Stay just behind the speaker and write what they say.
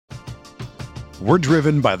We're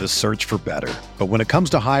driven by the search for better. But when it comes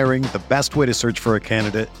to hiring, the best way to search for a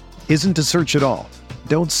candidate isn't to search at all.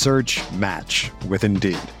 Don't search, match with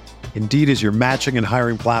Indeed. Indeed is your matching and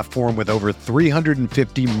hiring platform with over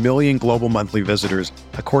 350 million global monthly visitors,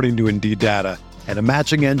 according to Indeed data, and a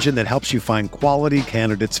matching engine that helps you find quality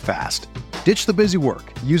candidates fast. Ditch the busy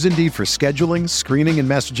work. Use Indeed for scheduling, screening, and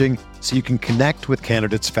messaging so you can connect with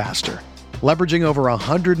candidates faster. Leveraging over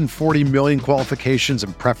 140 million qualifications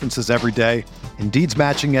and preferences every day, Indeed's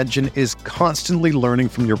matching engine is constantly learning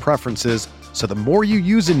from your preferences, so the more you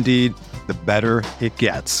use Indeed, the better it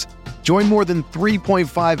gets. Join more than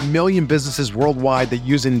 3.5 million businesses worldwide that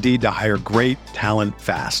use Indeed to hire great talent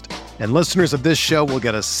fast. And listeners of this show will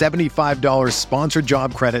get a $75 sponsored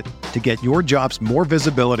job credit to get your jobs more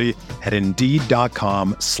visibility at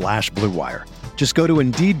Indeed.com/Blue Wire. Just go to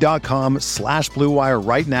Indeed.com/Blue Wire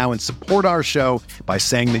right now and support our show by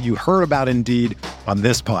saying that you heard about Indeed on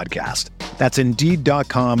this podcast. That's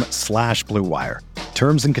Indeed.com/Blue Wire.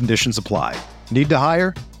 Terms and conditions apply. Need to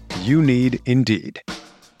hire? You need Indeed.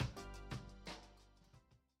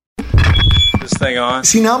 This thing on?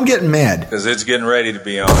 See, now I'm getting mad. Because it's getting ready to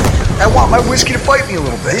be on. I want my whiskey to fight me a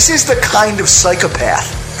little bit. This is the kind of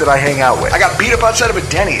psychopath that I hang out with. I got beat up outside of a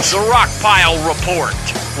Denny's. The Rockpile Report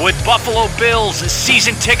with Buffalo Bills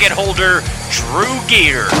season ticket holder Drew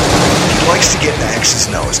Gear. He likes to get in the X's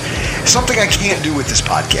nose. Something I can't do with this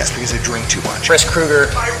podcast because I drink too much. Chris Kruger.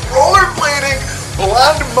 My rollerblading,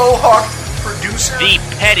 blonde mohawk producer. The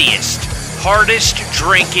pettiest, hardest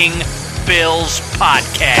drinking Bills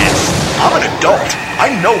podcast. I'm an adult. I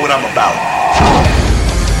know what I'm about.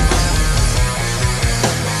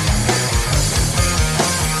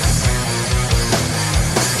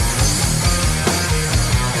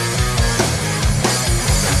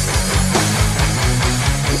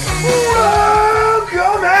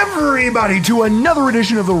 Welcome, everybody, to another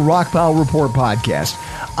edition of the Rockpile Report podcast.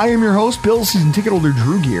 I am your host, Bill season ticket holder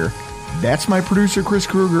Drew Gear. That's my producer, Chris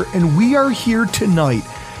Kruger, and we are here tonight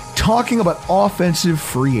talking about offensive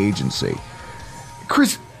free agency.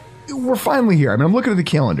 Chris, we're finally here. I mean, I'm looking at the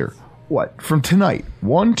calendar. What? From tonight,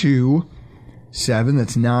 1, 2, 7,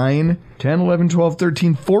 that's 9, 10, 11, 12,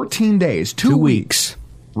 13, 14 days. 2 weeks.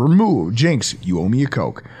 Remove. Jinx, you owe me a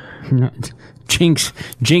Coke. Jinx,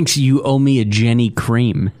 you owe me a Jenny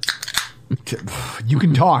Cream. You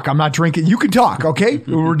can talk. I'm not drinking. You can talk, okay?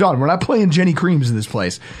 We're done. We're not playing Jenny Creams in this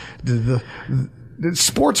place. The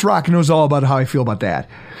Sports Rock knows all about how I feel about that.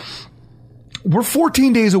 We're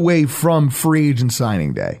 14 days away from free agent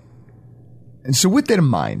signing day. And so with that in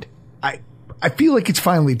mind, I feel like it's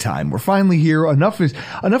finally time. We're finally here. Enough is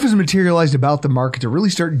materialized about the market to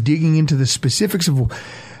really start digging into the specifics of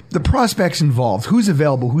the prospects involved, who's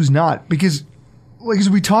available, who's not. Because, like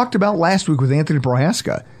as we talked about last week with Anthony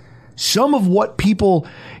Prohaska, some of what people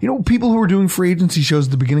who were doing free agency shows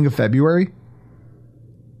at the beginning of February,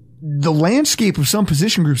 the landscape of some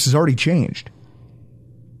position groups has already changed.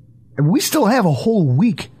 And we still have a whole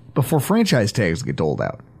week before franchise tags get doled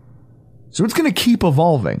out. So it's going to keep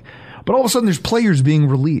evolving. But all of a sudden there's players being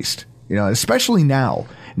released, especially now.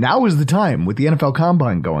 Now is the time with the NFL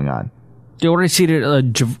Combine going on. They already see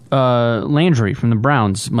that Landry from the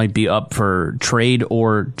Browns might be up for trade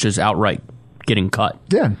or just outright getting cut.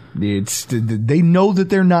 Yeah, they know that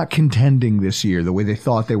they're not contending this year the way they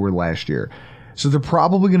thought they were last year. So they're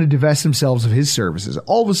probably going to divest themselves of his services.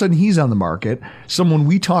 All of a sudden, he's on the market. Someone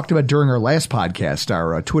we talked about during our last podcast,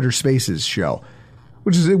 our Twitter Spaces show,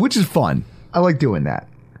 which is fun. I like doing that.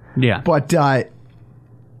 Yeah. But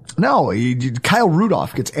no, Kyle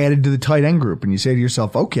Rudolph gets added to the tight end group, and you say to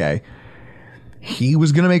yourself, okay, he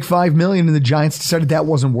was going to make $5 million, and the Giants decided that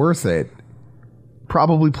wasn't worth it.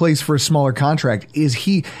 Probably plays for a smaller contract.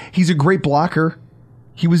 He's a great blocker.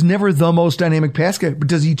 He was never the most dynamic pass guy, but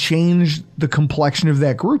does he change the complexion of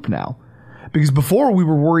that group now? Because before we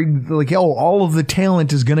were worried, like, all of the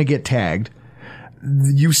talent is going to get tagged.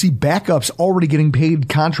 You see backups already getting paid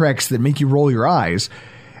contracts that make you roll your eyes.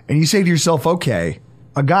 And you say to yourself, okay,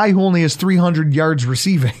 a guy who only has 300 yards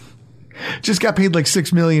receiving just got paid like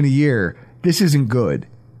 $6 million a year. This isn't good.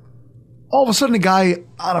 All of a sudden, a guy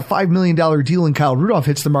on a $5 million deal in Kyle Rudolph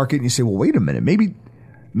hits the market, and you say, well, wait a minute, maybe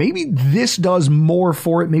this does more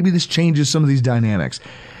for it. Maybe this changes some of these dynamics.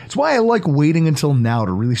 It's why I like waiting until now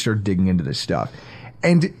to really start digging into this stuff.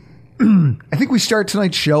 And I think we start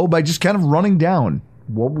tonight's show by just kind of running down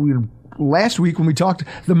what last week when we talked,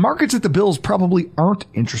 the markets that the Bills probably aren't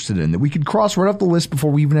interested in, that we could cross right off the list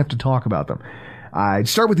before we even have to talk about them. I'd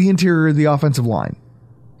start with the interior of the offensive line.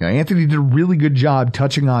 Anthony did a really good job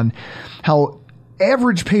touching on how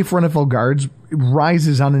average pay for NFL guards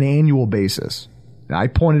rises on an annual basis. I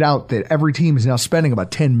pointed out that every team is now spending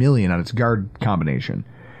about $10 million on its guard combination,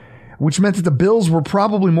 which meant that the Bills were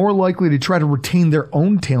probably more likely to try to retain their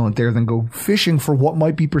own talent there than go fishing for what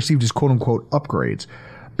might be perceived as quote-unquote upgrades.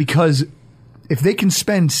 Because if they can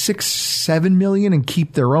spend $6-7 million and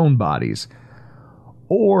keep their own bodies,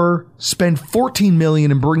 or spend $14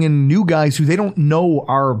 million and bring in new guys who they don't know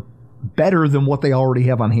are better than what they already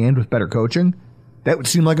have on hand with better coaching, that would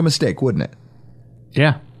seem like a mistake, wouldn't it?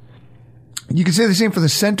 Yeah. You could say the same for the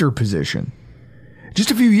center position.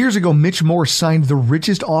 Just a few years ago, Mitch Morse signed the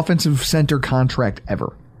richest offensive center contract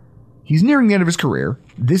ever. He's nearing the end of his career.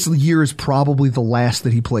 This year is probably the last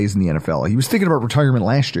that he plays in the NFL. He was thinking about retirement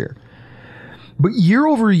last year. But year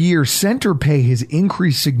over year, center pay has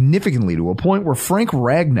increased significantly to a point where Frank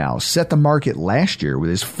Ragnow set the market last year with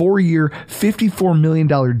his 4-year, $54 million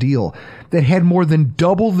deal that had more than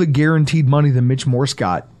double the guaranteed money that Mitch Morse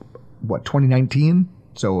got, 2019?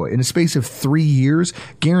 So in a space of 3 years,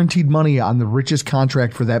 guaranteed money on the richest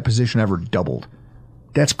contract for that position ever doubled.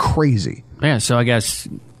 That's crazy. Yeah, so I guess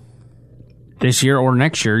this year or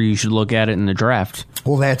next year, you should look at it in the draft.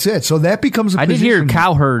 Well, that's it. So that becomes a I position. did hear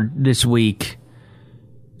Cowherd this week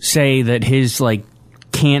say that his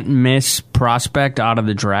can't miss prospect out of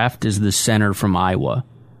the draft is the center from Iowa,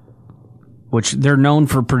 which they're known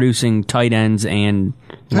for producing tight ends and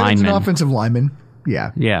linemen. An offensive lineman.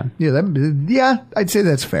 Yeah. Yeah. Yeah, I'd say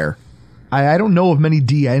that's fair. I don't know of many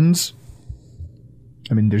D ends.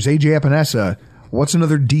 I mean, there's AJ Epinesa. What's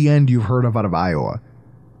another D end you've heard of out of Iowa?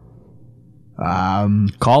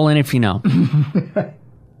 Call in if you know.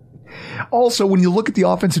 Also, when you look at the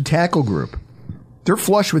offensive tackle group, they're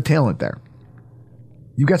flush with talent there.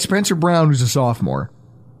 You've got Spencer Brown, who's a sophomore.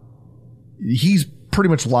 He's pretty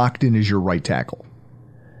much locked in as your right tackle.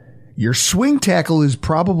 Your swing tackle is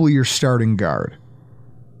probably your starting guard.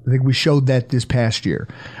 I think we showed that this past year.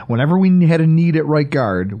 Whenever we had a need at right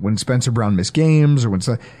guard, when Spencer Brown missed games, or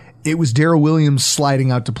it was Darrell Williams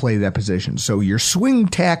sliding out to play that position. So your swing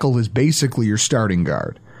tackle is basically your starting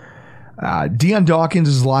guard. Deion Dawkins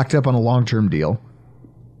is locked up on a long-term deal.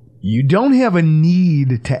 You don't have a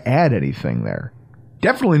need to add anything there.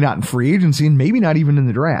 Definitely not in free agency, and maybe not even in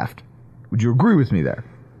the draft. Would you agree with me there?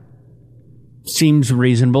 Seems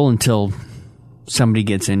reasonable until somebody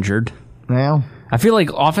gets injured. Well, I feel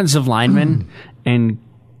like offensive linemen and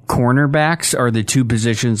cornerbacks are the two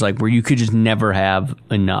positions where you could just never have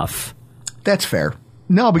enough. That's fair.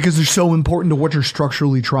 No, because they're so important to what you're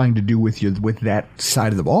structurally trying to do with that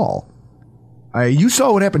side of the ball. You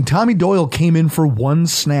saw what happened. Tommy Doyle came in for one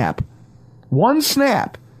snap. One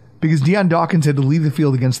snap. Because Deion Dawkins had to leave the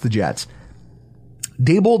field against the Jets.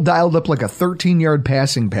 Daboll dialed up a 13-yard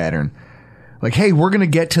passing pattern. Hey, we're going to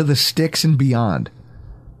get to the sticks and beyond.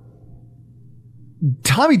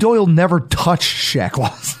 Tommy Doyle never touched Shaq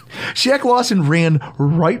Lawson. Shaq Lawson ran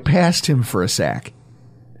right past him for a sack.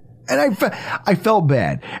 And I felt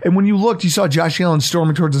bad. And when you looked, you saw Josh Allen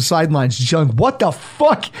storming towards the sidelines, just yelling, "What the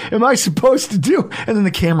fuck am I supposed to do?" And then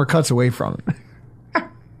the camera cuts away from it.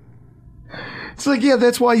 It's yeah,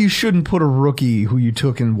 that's why you shouldn't put a rookie who you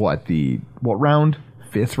took in what round?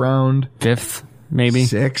 5th round? 5th, maybe.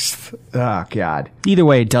 6th? Oh, God. Either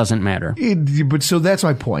way, it doesn't matter. But so that's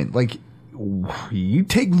my point. You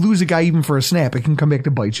lose a guy even for a snap, it can come back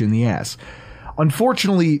to bite you in the ass.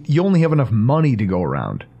 Unfortunately, you only have enough money to go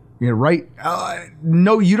around. Right?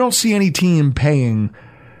 No, you don't see any team paying.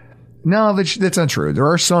 No, that's not true. There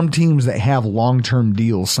are some teams that have long-term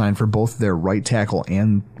deals signed for both their right tackle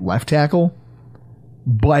and left tackle,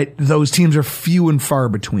 but those teams are few and far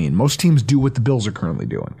between. Most teams do what the Bills are currently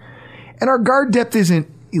doing. And our guard depth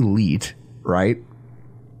isn't elite, right?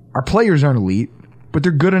 Our players aren't elite, but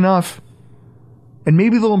they're good enough. And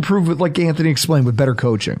maybe they'll improve with, like Anthony explained, with better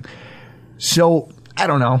coaching. So, I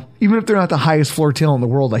don't know. Even if they're not the highest floor talent in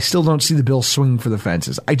the world, I still don't see the Bills swinging for the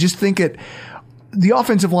fences. I just think the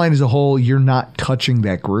offensive line as a whole, you're not touching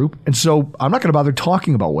that group. And so I'm not going to bother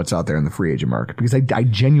talking about what's out there in the free agent market because I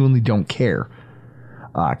genuinely don't care.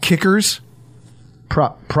 Kickers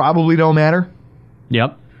probably don't matter.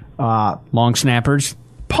 Yep. Long snappers.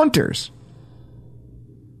 Punters.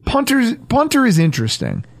 Punter is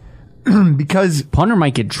interesting because punter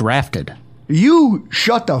might get drafted. You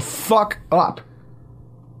shut the fuck up.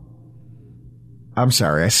 I'm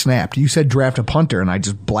sorry, I snapped. You said draft a punter, and I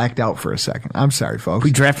just blacked out for a second. I'm sorry, folks.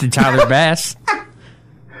 We drafted Tyler Bass.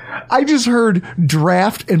 I just heard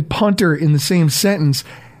draft and punter in the same sentence,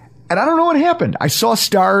 and I don't know what happened. I saw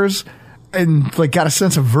stars and got a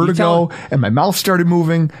sense of vertigo, and my mouth started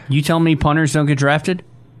moving. You tell me punters don't get drafted?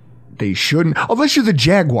 They shouldn't. Unless you're the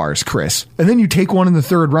Jaguars, Chris. And then you take one in the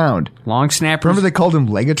 3rd round. Long snappers. Remember they called him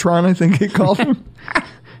Legatron, I think they called him?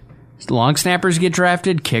 long snappers get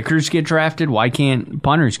drafted, kickers get drafted. Why can't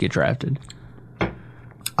punters get drafted?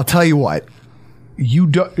 I'll tell you what.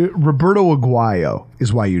 Roberto Aguayo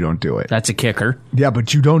is why you don't do it. That's a kicker. Yeah,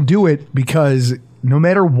 but you don't do it because no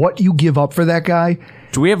matter what you give up for that guy.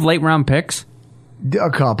 Do we have late round picks?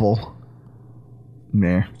 A couple.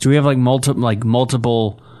 Nah. Do we have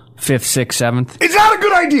multiple 5th, 6th, 7th? It's not a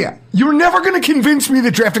good idea. You're never going to convince me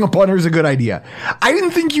that drafting a punter is a good idea. I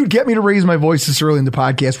didn't think you'd get me to raise my voice this early in the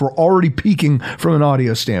podcast. We're already peaking from an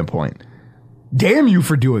audio standpoint. Damn you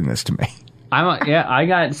for doing this to me. I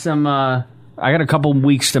got some. I got a couple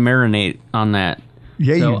weeks to marinate on that.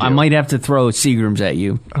 Yeah, so you do. I might have to throw Seagrams at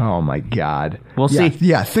you. Oh my God. We'll see.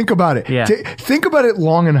 Yeah, think about it. Yeah. Think about it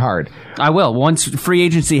long and hard. I will. Once free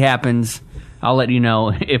agency happens, I'll let you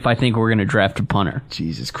know if I think we're going to draft a punter.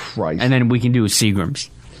 Jesus Christ. And then we can do a Seagrams.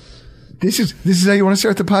 This is how you want to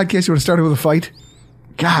start the podcast? You want to start it with a fight?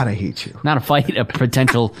 God, I hate you. Not a fight, a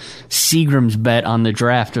potential Seagrams bet on the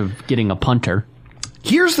draft of getting a punter.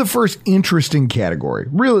 Here's the first interesting category.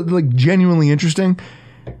 Really, genuinely interesting.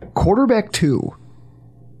 Quarterback 2.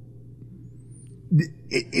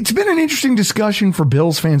 It's been an interesting discussion for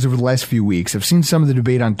Bills fans over the last few weeks. I've seen some of the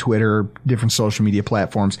debate on Twitter, different social media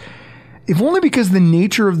platforms. If only because the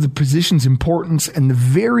nature of the position's importance and the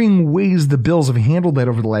varying ways the Bills have handled that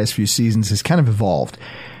over the last few seasons has kind of evolved.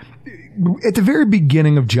 At the very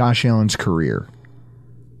beginning of Josh Allen's career,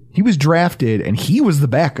 he was drafted and he was the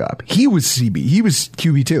backup. He was CB. He was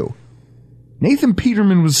QB2. Nathan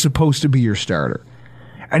Peterman was supposed to be your starter.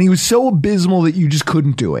 And he was so abysmal that you just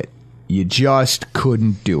couldn't do it. You just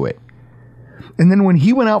couldn't do it. And then when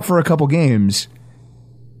he went out for a couple games,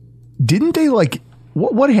 didn't they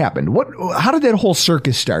what happened? How did that whole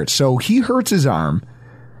circus start? So he hurts his arm.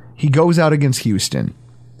 He goes out against Houston.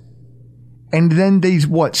 And then they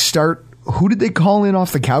start? Who did they call in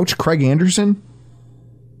off the couch? Craig Anderson?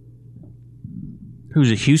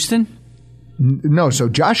 Who's it, Houston? No, so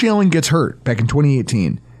Josh Allen gets hurt back in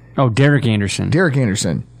 2018. Oh, Derek Anderson.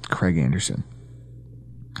 Craig Anderson.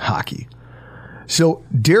 Hockey. So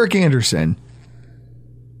Derek Anderson,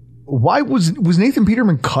 why was Nathan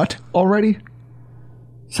Peterman cut already?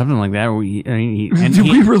 Something like that. Did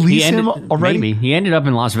we release him already? Maybe. He ended up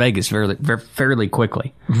in Las Vegas fairly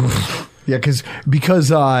quickly. Yeah, because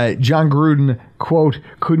John Gruden, quote,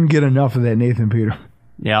 couldn't get enough of that Nathan Peterman.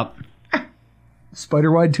 Yep.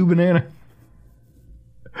 Spider-wide 2 banana.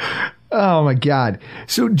 Oh, my God.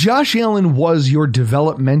 So Josh Allen was your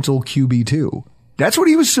developmental QB2. That's what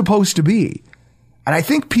he was supposed to be. And I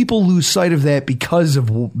think people lose sight of that because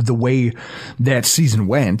of the way that season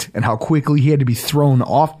went and how quickly he had to be taken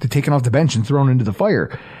off the bench and thrown into the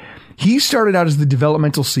fire. He started out as the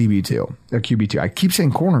developmental CB2, or QB2. I keep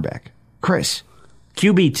saying cornerback. Chris.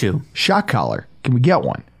 QB2. Shot collar. Can we get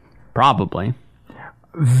one? Probably.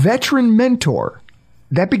 Veteran mentor.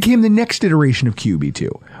 That became the next iteration of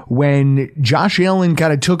QB2. When Josh Allen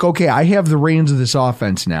kind of took, okay, I have the reins of this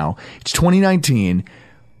offense now. It's 2019.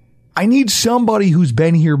 I need somebody who's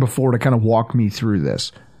been here before to kind of walk me through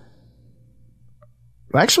this.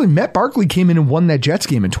 Actually, Matt Barkley came in and won that Jets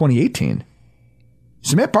game in 2018.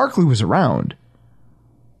 So Matt Barkley was around.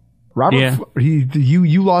 Robert, yeah.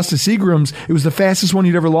 You lost to Seagrams. It was the fastest one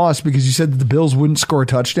you'd ever lost because you said that the Bills wouldn't score a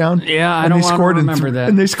touchdown. Yeah, I don't want to remember that.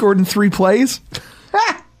 And they scored in 3 plays.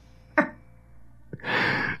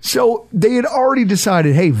 So they had already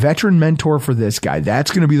decided, hey, veteran mentor for this guy. That's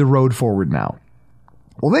going to be the road forward now.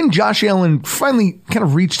 Well, then Josh Allen finally kind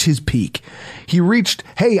of reached his peak. He reached,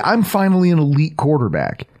 hey, I'm finally an elite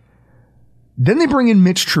quarterback. Then they bring in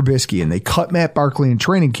Mitch Trubisky and they cut Matt Barkley in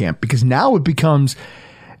training camp because now it becomes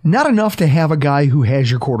not enough to have a guy who has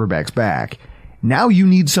your quarterback's back. Now you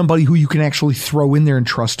need somebody who you can actually throw in there and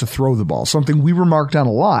trust to throw the ball. Something we remarked on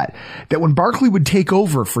a lot, that when Barkley would take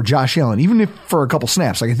over for Josh Allen, even if for a couple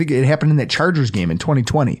snaps, like I think it happened in that Chargers game in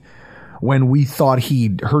 2020, when we thought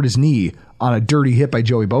he'd hurt his knee on a dirty hit by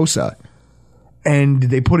Joey Bosa, and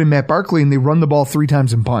they put in Matt Barkley and they run the ball 3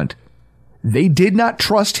 times and punt. They did not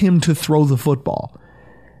trust him to throw the football.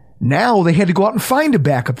 Now they had to go out and find a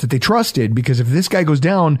backup that they trusted, because if this guy goes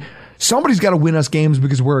down, somebody's got to win us games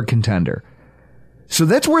because we're a contender. So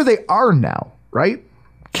that's where they are now, right?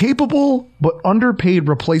 Capable but underpaid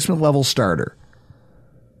replacement level starter.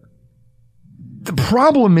 The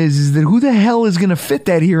problem is that who the hell is going to fit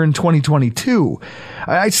that here in 2022?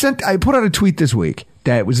 I put out a tweet this week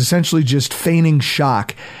that was essentially just feigning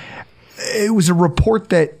shock. It was a report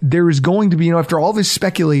that there is going to be, after all this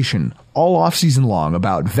speculation all offseason long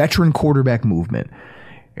about veteran quarterback movement,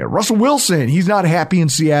 Russell Wilson, he's not happy in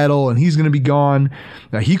Seattle and he's going to be gone.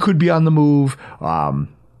 Now, he could be on the move. Aaron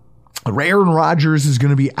Rodgers is going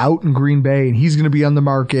to be out in Green Bay and he's going to be on the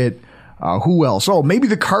market. Who else? Oh, maybe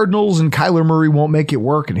the Cardinals and Kyler Murray won't make it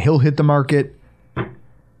work and he'll hit the market.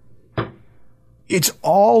 It's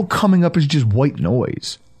all coming up as just white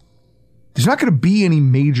noise. There's not going to be any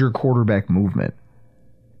major quarterback movement.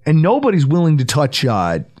 And nobody's willing to touch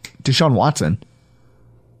Deshaun Watson.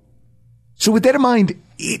 So with that in mind,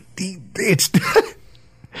 it's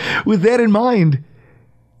with that in mind,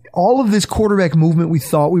 all of this quarterback movement we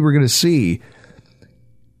thought we were going to see,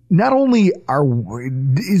 not only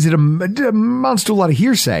amounts to a lot of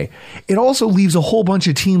hearsay, it also leaves a whole bunch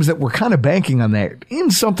of teams that were kind of banking on that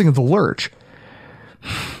in something of the lurch.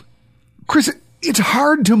 Chris, it's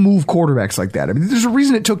hard to move quarterbacks like that. I mean, there's a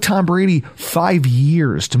reason it took Tom Brady 5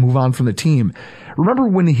 years to move on from the team. Remember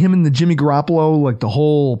when him and the Jimmy Garoppolo, like the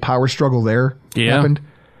whole power struggle there happened?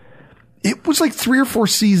 It was like 3 or 4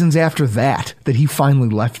 seasons after that he finally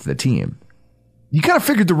left the team. You kind of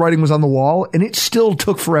figured the writing was on the wall, and it still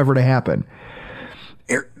took forever to happen.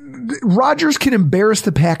 Rodgers can embarrass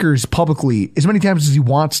the Packers publicly as many times as he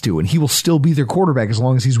wants to, and he will still be their quarterback as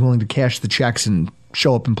long as he's willing to cash the checks and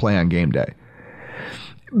show up and play on game day.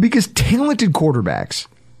 Because talented quarterbacks,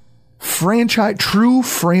 true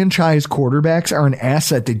franchise quarterbacks are an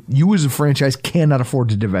asset that you as a franchise cannot afford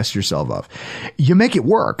to divest yourself of. You make it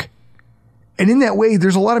work. And in that way,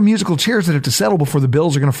 there's a lot of musical chairs that have to settle before the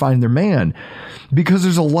Bills are going to find their man. Because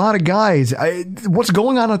there's a lot of guys. What's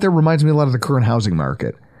going on out there reminds me a lot of the current housing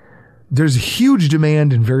market. There's huge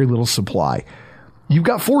demand and very little supply. You've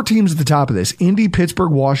got 4 teams at the top of this: Indy,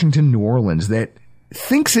 Pittsburgh, Washington, New Orleans, that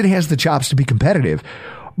thinks it has the chops to be competitive,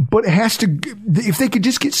 but it has to, if they could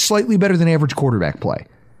just get slightly better than average quarterback play.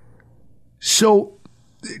 So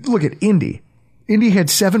look at Indy. Indy had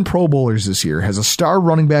 7 Pro Bowlers this year, has a star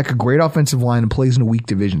running back, a great offensive line, and plays in a weak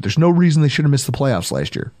division. There's no reason they should have missed the playoffs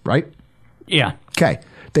last year, right? Yeah. Okay.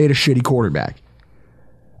 They had a shitty quarterback.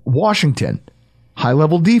 Washington,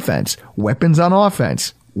 high-level defense, weapons on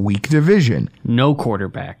offense, weak division. No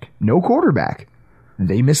quarterback.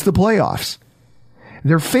 They missed the playoffs.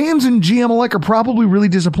 Their fans and GM alike are probably really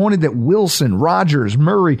disappointed that Wilson, Rodgers,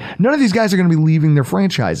 Murray, none of these guys are going to be leaving their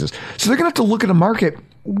franchises. So they're going to have to look at a market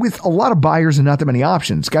with a lot of buyers and not that many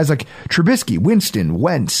options. Guys like Trubisky, Winston,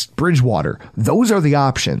 Wentz, Bridgewater, those are the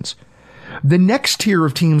options. The next tier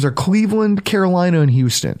of teams are Cleveland, Carolina, and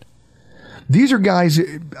Houston. These are guys,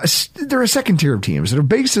 they're a second tier of teams that have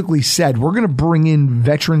basically said, we're going to bring in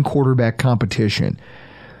veteran quarterback competition.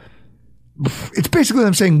 It's basically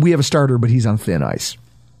them saying, we have a starter, but he's on thin ice.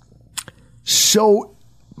 So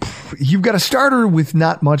you've got a starter with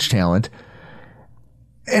not much talent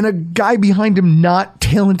and a guy behind him not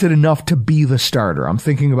talented enough to be the starter. I'm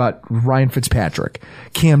thinking about Ryan Fitzpatrick,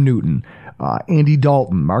 Cam Newton, Andy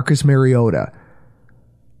Dalton, Marcus Mariota.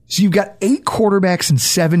 So you've got 8 quarterbacks and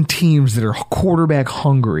 7 teams that are quarterback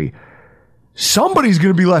hungry. Somebody's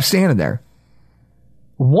going to be left standing there.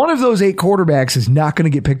 One of those 8 quarterbacks is not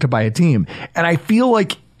going to get picked up by a team. And I feel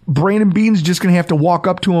like Brandon Beane's just going to have to walk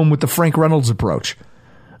up to him with the Frank Reynolds approach.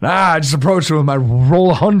 I just approach him with my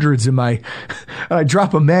roll of hundreds and I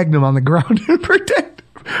drop a Magnum on the ground and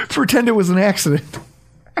pretend it was an accident.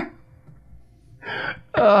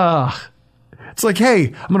 It's like, hey,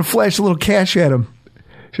 I'm going to flash a little cash at him.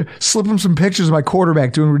 Slip him some pictures of my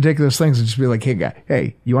quarterback doing ridiculous things and just be like, hey, guy,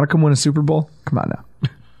 hey, you want to come win a Super Bowl? Come on now.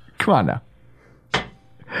 Come on now.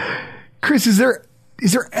 Chris, is there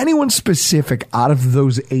anyone specific out of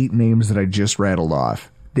those 8 names that I just rattled off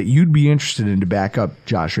that you'd be interested in to back up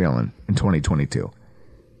Josh Allen in 2022?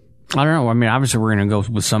 I don't know. I mean, obviously we're going to go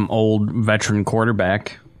with some old veteran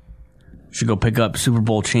quarterback. Should go pick up Super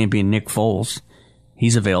Bowl champion Nick Foles.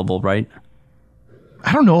 He's available, right?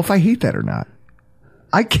 I don't know if I hate that or not.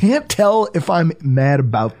 I can't tell if I'm mad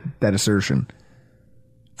about that assertion.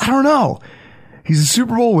 I don't know. He's a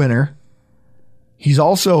Super Bowl winner. He's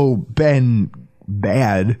also been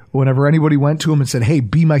bad whenever anybody went to him and said, hey,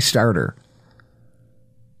 be my starter.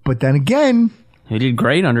 But then again, he did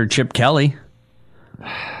great under Chip Kelly.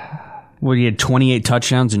 He had 28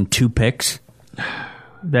 touchdowns and 2 picks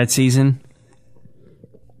that season.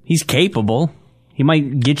 He's capable. He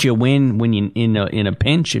might get you a win when you in a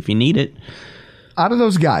pinch if you need it. Out of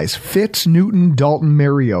those guys, Fitz, Newton, Dalton,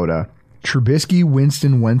 Mariota, Trubisky,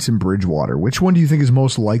 Winston, Wentz, and Bridgewater, which one do you think is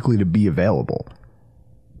most likely to be available?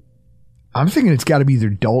 I'm thinking it's got to be either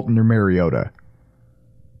Dalton or Mariota.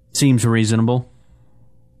 Seems reasonable.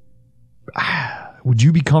 Would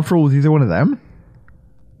you be comfortable with either one of them?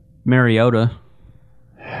 Mariota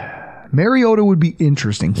would be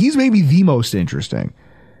interesting. He's maybe the most interesting.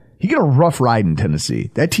 He got a rough ride in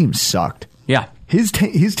Tennessee. That team sucked. Yeah. His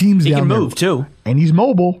team's down there. He can move, too. And he's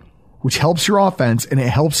mobile, which helps your offense, and it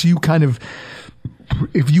helps you kind of,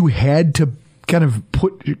 if you had to kind of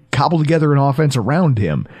cobble together an offense around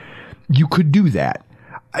him, you could do that.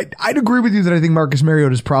 I'd agree with you that I think Marcus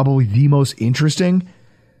Mariota is probably the most interesting.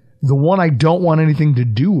 The one I don't want anything to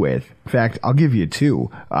do with, in fact, I'll give you two.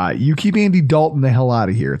 You keep Andy Dalton the hell out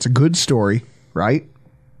of here. It's a good story, right?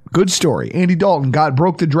 Good story. Andy Dalton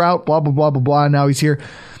broke the drought, blah, blah, blah, blah, blah. Now he's here.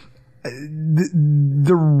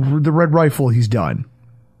 The red rifle, he's done.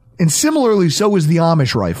 And similarly, so is the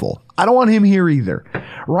Amish rifle. I don't want him here either.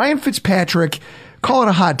 Ryan Fitzpatrick, call it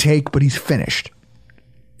a hot take, but he's finished.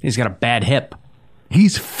 He's got a bad hip.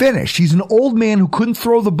 He's finished. He's an old man who couldn't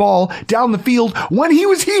throw the ball down the field when he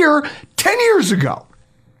was here 10 years ago.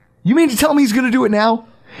 You mean to tell me he's going to do it now?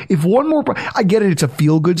 If one more, I get it. It's a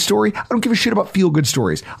feel-good story. I don't give a shit about feel-good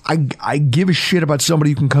stories. I give a shit about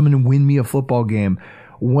somebody who can come in and win me a football game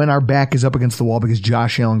when our back is up against the wall because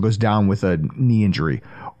Josh Allen goes down with a knee injury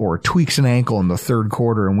or tweaks an ankle in the third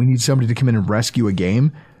quarter and we need somebody to come in and rescue a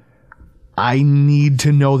game. I need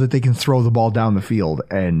to know that they can throw the ball down the field,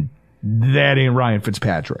 and that ain't Ryan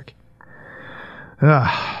Fitzpatrick.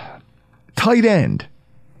 Tight end.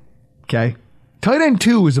 Okay. Tight end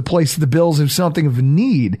 2 is a place that the Bills have something of a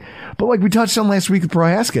need. But like we touched on last week with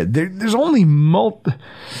Prohaska, there's not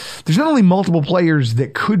only multiple players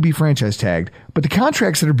that could be franchise tagged, but the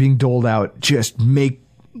contracts that are being doled out just make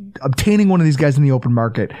obtaining one of these guys in the open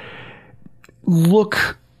market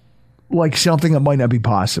look like something that might not be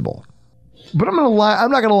possible. But I'm not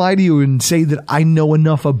going to lie to you and say that I know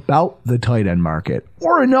enough about the tight end market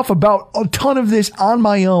or enough about a ton of this on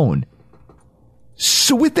my own.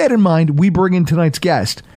 So with that in mind, we bring in tonight's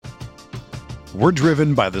guest. We're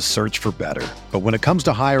driven by the search for better. But when it comes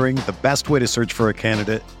to hiring, the best way to search for a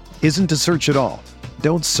candidate isn't to search at all.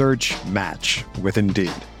 Don't search, match with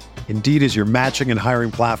Indeed. Indeed is your matching and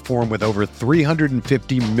hiring platform with over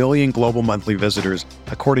 350 million global monthly visitors,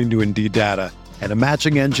 according to Indeed data, and a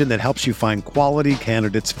matching engine that helps you find quality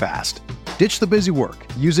candidates fast. Ditch the busy work.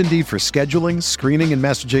 Use Indeed for scheduling, screening, and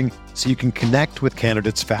messaging so you can connect with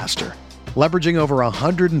candidates faster. Leveraging over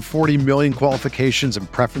 140 million qualifications and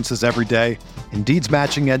preferences every day, Indeed's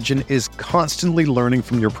matching engine is constantly learning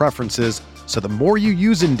from your preferences, so the more you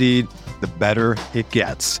use Indeed, the better it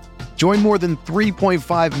gets. Join more than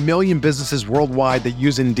 3.5 million businesses worldwide that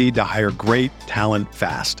use Indeed to hire great talent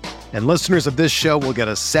fast. And listeners of this show will get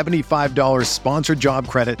a $75 sponsored job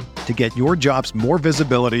credit to get your jobs more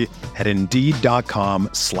visibility at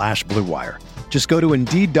Indeed.com/Blue Wire. Just go to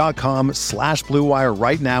Indeed.com/Blue Wire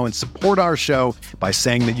right now and support our show by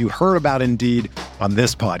saying that you heard about Indeed on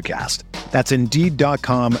this podcast. That's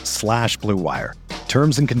Indeed.com/Blue Wire.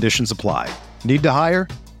 Terms and conditions apply. Need to hire?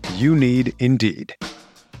 You need Indeed.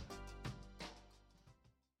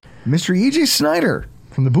 Mr. E.J. Snyder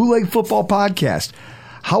from the Bootleg Football Podcast.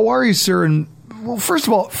 How are you, sir? And well, first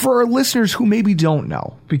of all, for our listeners who maybe don't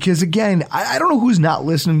know, because again, I don't know who's not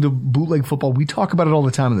listening to Bootleg Football. We talk about it all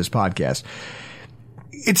the time on this podcast.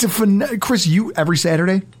 It's Chris, you every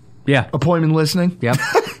Saturday? Yeah. Appointment listening? Yep.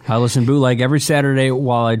 I listen to Bootleg every Saturday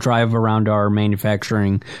while I drive around our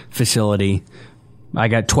manufacturing facility. I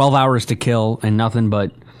got 12 hours to kill and nothing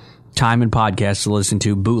but time and podcasts to listen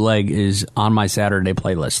to. Bootleg is on my Saturday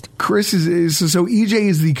playlist. Chris so EJ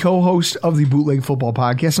is the co-host of the Bootleg Football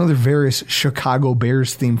Podcast and other various Chicago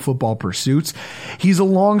Bears themed football pursuits. He's a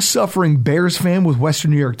long-suffering Bears fan with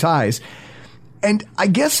Western New York ties. And I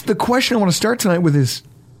guess the question I want to start tonight with is,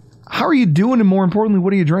 how are you doing? And more importantly,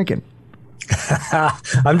 what are you drinking?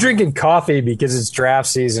 I'm drinking coffee because it's draft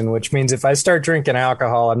season, which means if I start drinking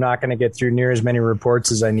alcohol, I'm not going to get through near as many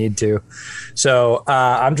reports as I need to. So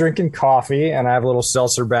I'm drinking coffee, and I have a little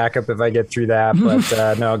seltzer backup if I get through that.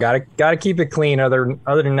 But no, gotta keep it clean. Other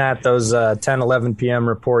than that, those 10, 11 p.m.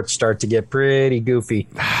 reports start to get pretty goofy.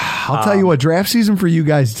 I'll tell you what, draft season for you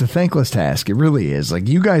guys, it's a thankless task. It really is. Like,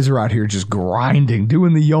 you guys are out here just grinding,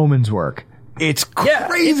 doing the yeoman's work. It's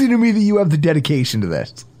crazy to me that you have the dedication to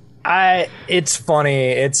this. It's funny.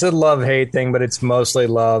 It's a love-hate thing, but it's mostly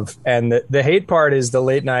love. And the hate part is the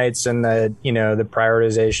late nights and the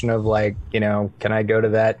prioritization of like, can I go to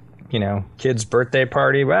that, kid's birthday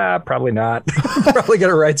party? Well, probably not. Probably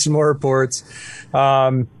going to write some more reports.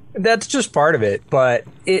 That's just part of it. But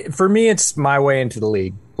for me, it's my way into the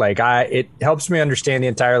league. Like it helps me understand the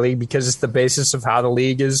entire league because it's the basis of how the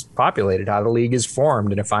league is populated, how the league is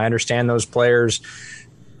formed. And if I understand those players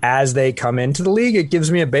as they come into the league, it gives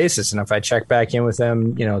me a basis. And if I check back in with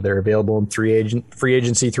them, they're available in free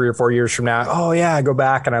agency 3 or 4 years from now. Oh yeah, I go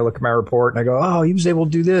back and I look at my report and I go, oh, he was able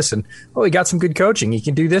to do this. And oh, he got some good coaching. He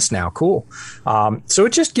can do this now. Cool. So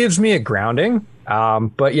it just gives me a grounding.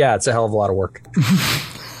 But yeah, it's a hell of a lot of work.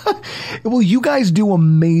 Well, you guys do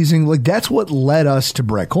amazing. Like, that's what led us to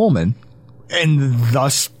Brett Coleman. and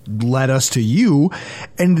thus led us to you.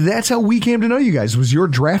 And that's how we came to know you guys, was your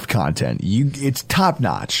draft content. It's top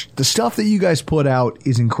notch. The stuff that you guys put out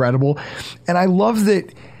is incredible. And I love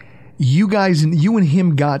that you guys and you and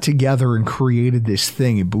him got together and created this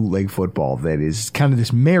thing in Bootleg Football that is kind of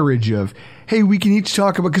this marriage of, hey, we can each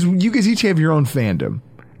talk about, because you guys each have your own fandom,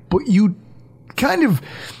 but you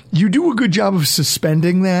do a good job of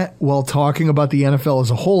suspending that while talking about the NFL as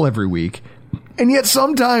a whole every week. And yet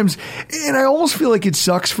sometimes, and I almost feel like it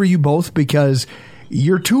sucks for you both, because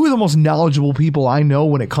you're two of the most knowledgeable people I know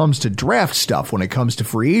when it comes to draft stuff, when it comes to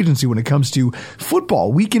free agency, when it comes to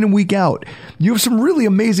football, week in and week out. You have some really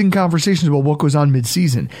amazing conversations about what goes on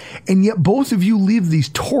midseason. And yet both of you live these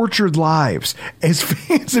tortured lives as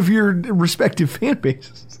fans of your respective fan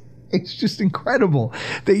bases. It's just incredible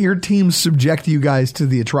that your teams subject you guys to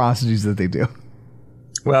the atrocities that they do.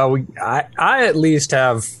 Well, I at least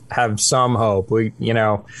have some hope. We,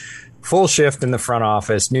 full shift in the front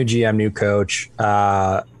office, new GM, new coach,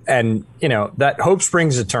 and that hope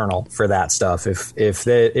springs eternal for that stuff.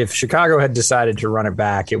 If Chicago had decided to run it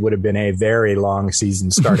back, it would have been a very long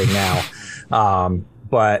season starting now.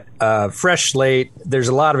 But fresh slate, there's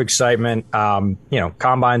a lot of excitement.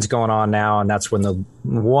 Combine's going on now, and that's when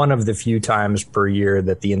one of the few times per year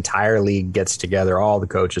that the entire league gets together, all the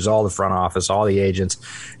coaches, all the front office, all the agents.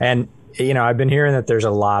 And, I've been hearing that there's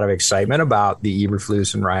a lot of excitement about the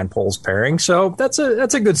Eberflus and Ryan Poles pairing. So that's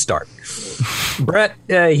a good start. Brett,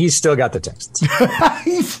 he's still got the Texans.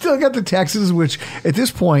 He's still got the Texans, which at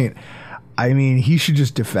this point, I mean, he should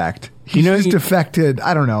just defect. He's defected.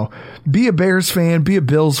 I don't know. Be a Bears fan. Be a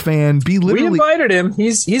Bills fan. Be literally. We invited him.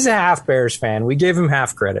 He's a half Bears fan. We gave him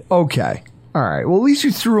half credit. Okay. All right. Well, at least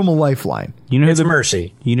you threw him a lifeline. It's mercy.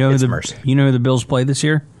 Mercy. You know who the Bills play this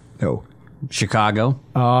year? No. Chicago.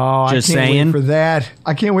 Oh, just I can't saying. Wait for that.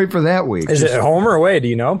 I can't wait for that week. Is it at home or away? Do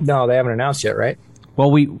you know? No, they haven't announced yet, right? Well,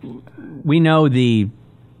 we know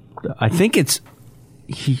I think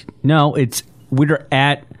we're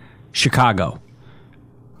at Chicago.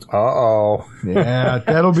 Uh-oh. Yeah,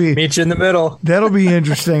 that'll be... Meet you in the middle. That'll be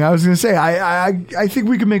interesting. I was going to say, I think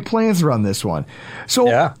we can make plans around this one. So,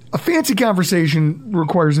 yeah. A fancy conversation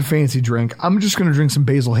requires a fancy drink. I'm just going to drink some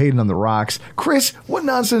Basil Hayden on the rocks. Chris, what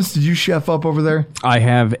nonsense did you chef up over there? I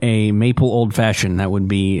have a maple old-fashioned. I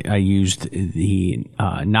used the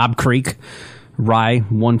Knob Creek Rye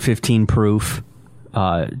 115 proof.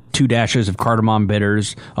 2 dashes of cardamom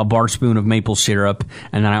bitters, a bar spoon of maple syrup,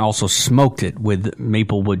 and then I also smoked it with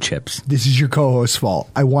maple wood chips. This is your co-host's fault.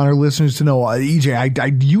 I want our listeners to know,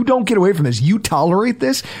 EJ, you don't get away from this. You tolerate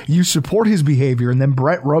this, you support his behavior, and then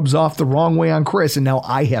Brett rubs off the wrong way on Chris, and now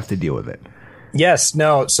I have to deal with it. Yes,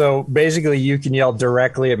 no. So basically, you can yell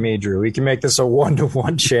directly at me, Drew. We can make this a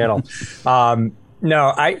 1-to-1 channel.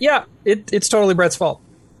 It's totally Brett's fault.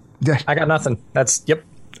 I got nothing.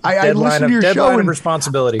 I listened to your show and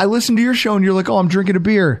responsibility. I listened to your show and you're like, oh, I'm drinking a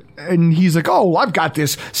beer. And he's like, oh, I've got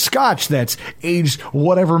this scotch that's aged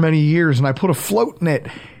whatever many years and I put a float in it.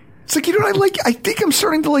 It's like, I think I'm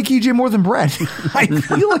starting to like EJ more than Brett. I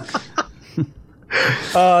feel like...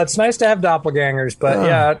 it's nice to have doppelgangers,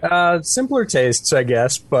 but simpler tastes, I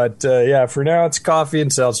guess. But for now, it's coffee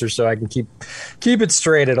and seltzer, so I can keep it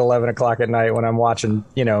straight at 11 o'clock at night when I'm watching,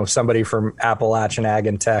 somebody from Appalachian Ag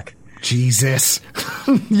and Tech. Jesus,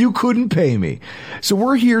 you couldn't pay me. So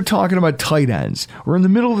we're here talking about tight ends. We're in the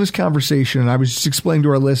middle of this conversation, and I was just explaining to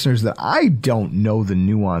our listeners that I don't know the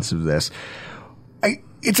nuance of this.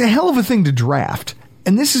 It's a hell of a thing to draft.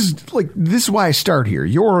 And this is why I start here.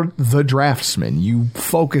 You're the draftsman. You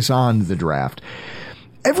focus on the draft.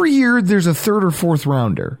 Every year, there's a third or fourth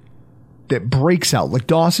rounder that breaks out, like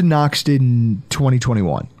Dawson Knox did in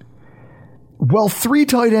 2021. Well, 3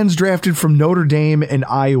 tight ends drafted from Notre Dame and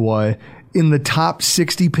Iowa in the top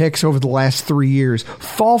 60 picks over the last 3 years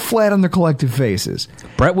fall flat on their collective faces.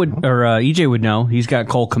 Brett EJ would know. He's got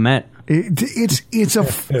Cole Kmet.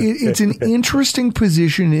 It's an interesting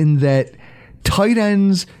position in that tight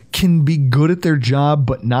ends can be good at their job,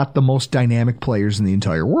 but not the most dynamic players in the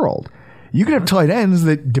entire world. You can have tight ends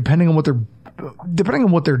that, depending on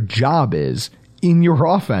what their job is in your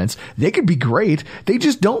offense, they could be great. They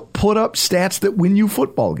just don't put up stats that win you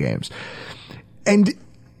football games. And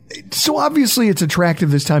so obviously it's attractive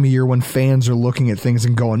this time of year when fans are looking at things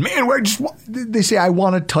and going, man, they say, I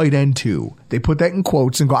want a tight end too. They put that in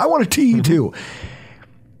quotes and go, I want a T too.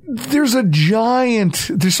 There's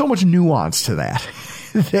so much nuance to that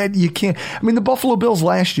that you can't. I mean, the Buffalo Bills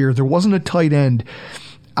last year, there wasn't a tight end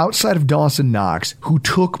outside of Dawson Knox who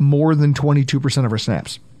took more than 22% of our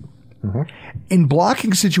snaps. Mm-hmm. In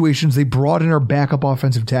blocking situations, they brought in our backup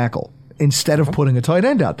offensive tackle instead of putting a tight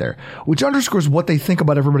end out there, which underscores what they think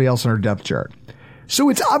about everybody else on our depth chart. So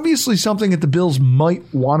it's obviously something that the Bills might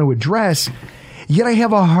want to address, yet I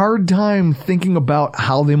have a hard time thinking about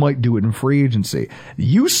how they might do it in free agency.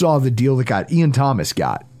 You saw the deal that Ian Thomas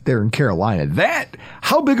got there in Carolina.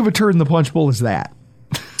 How big of a turd in the punch bowl is that?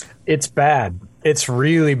 It's bad. It's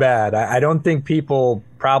really bad. I don't think people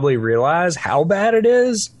probably realize how bad it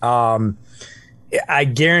is. I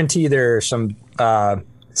guarantee there are some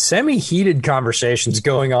semi-heated conversations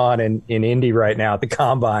going on in Indy right now at the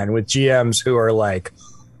Combine with GMs who are like,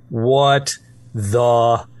 what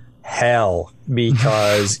the hell?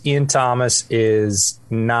 Because Ian Thomas is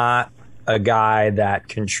not a guy that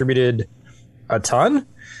contributed a ton.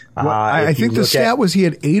 Well, I think the stat was he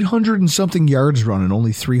had 800 and something yards running,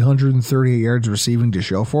 only 338 yards receiving to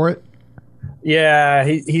show for it. Yeah,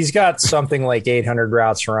 he's got something like 800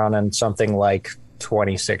 routes run and something like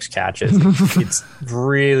 26 catches. It's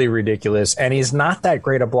really ridiculous. And he's not that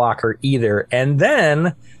great a blocker either. And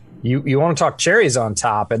then you want to talk cherries on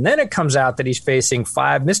top. And then it comes out that he's facing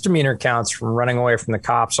 5 misdemeanor counts from running away from the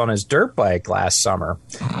cops on his dirt bike last summer.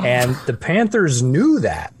 And the Panthers knew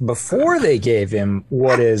that before they gave him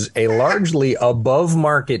what is a largely above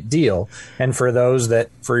market deal. And for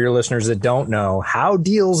your listeners that don't know, how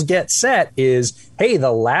deals get set is, hey,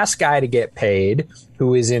 the last guy to get paid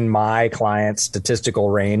who is in my client's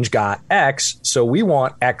statistical range got X. So we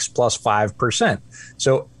want X plus 5%.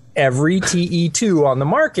 So every TE2 on the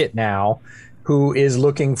market now who is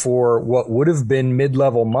looking for what would have been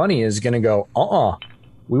mid-level money is going to go,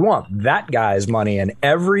 we want that guy's money. And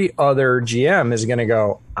every other GM is going to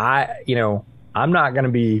go, I'm not going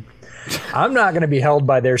to be held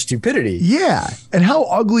by their stupidity. Yeah. And how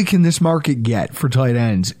ugly can this market get for tight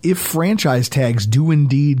ends if franchise tags do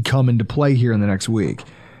indeed come into play here in the next week?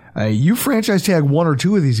 You franchise tag one or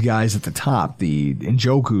two of these guys at the top, the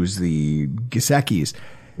Njokus, the Gesicki's.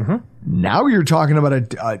 Mm-hmm. Now you're talking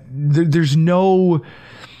about there's no,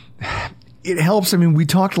 it helps. I mean, we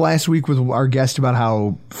talked last week with our guest about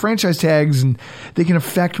how franchise tags and they can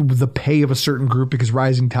affect the pay of a certain group because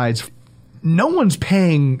rising tides, no one's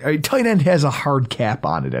paying. A tight end has a hard cap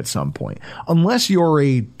on it at some point, unless you're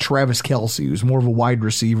a Travis Kelce, who's more of a wide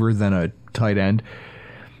receiver than a tight end.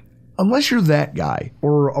 Unless you're that guy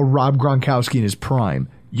or a Rob Gronkowski in his prime,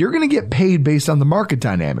 you're going to get paid based on the market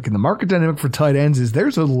dynamic. And the market dynamic for tight ends is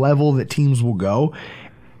there's a level that teams will go,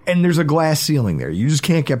 and there's a glass ceiling there. You just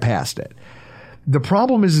can't get past it. The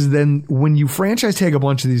problem is then when you franchise tag a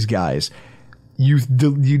bunch of these guys, you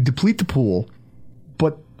deplete the pool,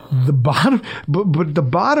 but the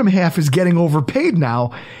bottom half is getting overpaid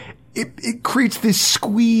now. It creates this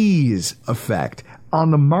squeeze effect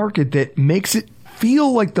on the market that makes it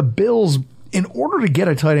feel like the Bills, in order to get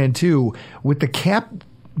a tight end too, with the cap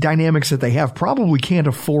dynamics that they have, probably can't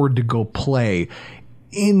afford to go play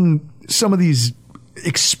in some of these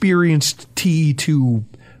experienced T2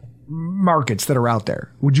 markets that are out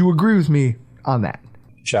there. Would you agree with me on that?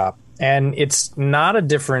 Chop. And it's not a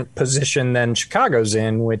different position than Chicago's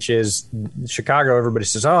in, which is Chicago. Everybody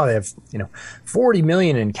says, "Oh, they have $40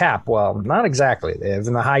 million in cap." Well, not exactly. They have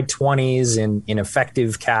in the high 20s in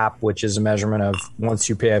effective cap, which is a measurement of once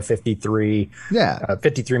you pay a 53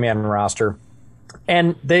 man roster.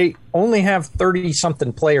 And they only have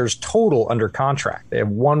 30-something players total under contract. They have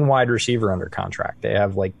 1 wide receiver under contract. They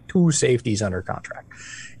have like 2 safeties under contract.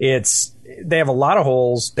 They have a lot of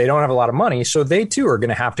holes. They don't have a lot of money. So they, too, are going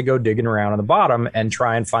to have to go digging around on the bottom and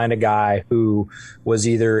try and find a guy who was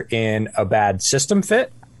either in a bad system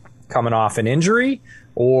fit, coming off an injury,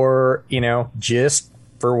 or, just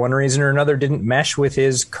for one reason or another didn't mesh with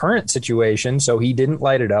his current situation. So he didn't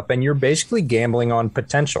light it up. And you're basically gambling on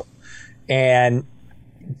potential. And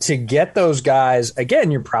to get those guys,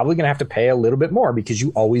 again, you're probably going to have to pay a little bit more because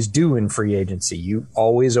you always do in free agency. You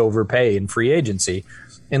always overpay in free agency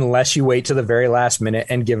unless you wait to the very last minute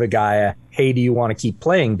and give a guy a, hey, do you want to keep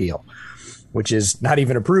playing deal, which is not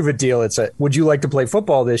even a prove it deal. It's a, would you like to play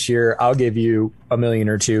football this year? I'll give you $1 million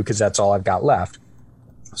or $2 million because that's all I've got left.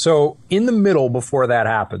 So in the middle, before that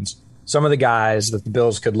happens, some of the guys that the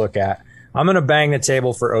Bills could look at, I'm going to bang the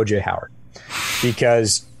table for OJ Howard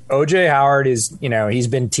because OJ Howard is, he's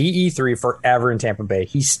been TE3 forever in Tampa Bay.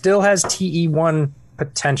 He still has TE1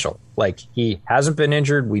 potential. Like, he hasn't been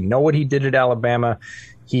injured. We know what he did at Alabama.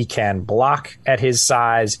 He can block at his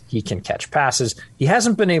size. He can catch passes. He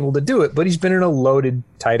hasn't been able to do it, but he's been in a loaded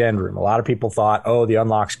tight end room. A lot of people thought, the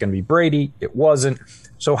unlock's going to be Brady. It wasn't.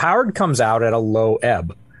 So Howard comes out at a low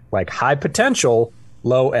ebb, like high potential,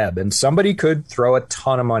 low ebb. And somebody could throw a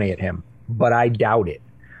ton of money at him, but I doubt it.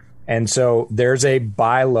 And so there's a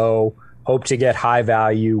buy low, hope to get high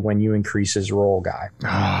value when you increase his role guy.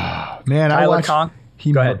 Man, I watched.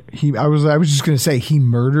 Go ahead. I was just going to say he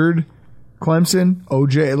murdered Clemson.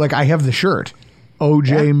 OJ, like I have the shirt.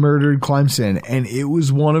 OJ murdered Clemson, and it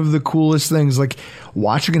was one of the coolest things. Like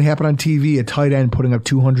watching it happen on TV, a tight end putting up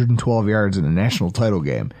 212 yards in a national title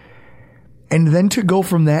game. And then to go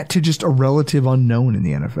from that to just a relative unknown in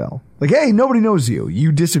the NFL. Like, hey, nobody knows you.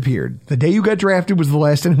 You disappeared. The day you got drafted was the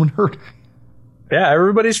last anyone heard. Yeah,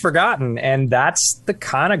 everybody's forgotten. And that's the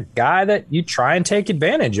kind of guy that you try and take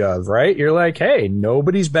advantage of, right? You're like, hey,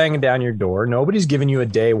 nobody's banging down your door. Nobody's giving you a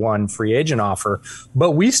day one free agent offer.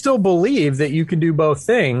 But we still believe that you can do both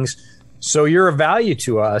things. So you're a value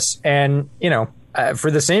to us. And,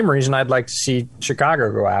 for the same reason, I'd like to see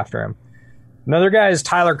Chicago go after him. Another guy is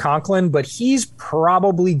Tyler Conklin, but he's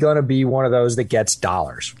probably going to be one of those that gets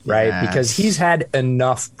dollars, right? Yes. Because he's had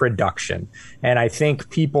enough production. And I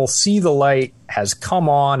think people see the light has come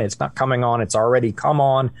on. It's not coming on. It's already come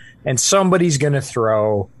on. And somebody's going to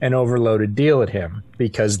throw an overloaded deal at him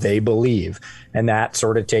because they believe. And that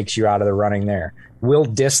sort of takes you out of the running there. Will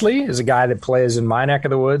Dissly is a guy that plays in my neck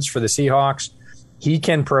of the woods for the Seahawks. He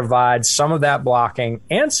can provide some of that blocking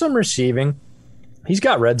and some receiving. He's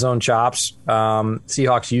got red zone chops.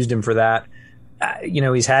 Seahawks used him for that.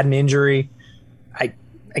 He's had an injury.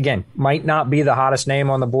 Again, might not be the hottest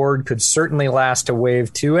name on the board. Could certainly last to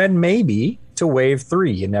wave 2 and maybe to wave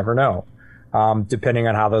 3. You never know, depending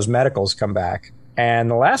on how those medicals come back.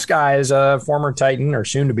 And the last guy is a former Titan, or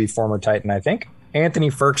soon to be former Titan, I think,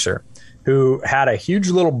 Anthony Ferkser, who had a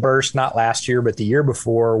huge little burst, not last year, but the year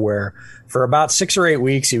before, where for about 6 or 8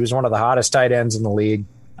 weeks, he was one of the hottest tight ends in the league.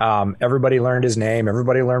 Everybody learned his name.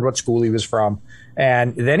 Everybody learned what school he was from.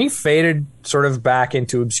 And then he faded sort of back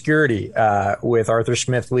into obscurity with Arthur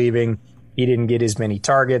Smith leaving. He didn't get as many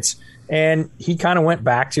targets. And he kind of went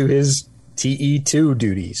back to his TE2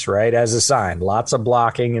 duties, right, as assigned. Lots of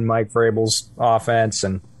blocking in Mike Vrabel's offense.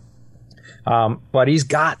 But he's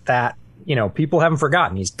got that, people haven't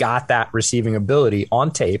forgotten. He's got that receiving ability on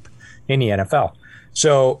tape in the NFL.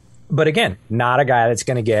 So, but again, not a guy that's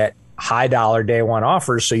going to get high dollar day one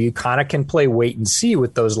offers. So you kind of can play wait and see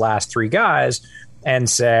with those last 3 guys and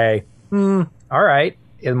say, all right,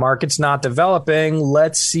 the market's not developing.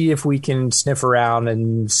 Let's see if we can sniff around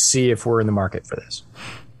and see if we're in the market for this.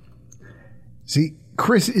 See,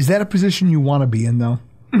 Chris, is that a position you want to be in though?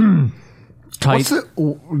 Tight. What's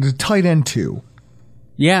the tight end 2?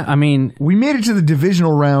 Yeah, I mean, we made it to the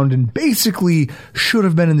divisional round and basically should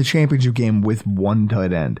have been in the championship game with 1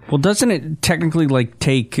 tight end. Well, doesn't it technically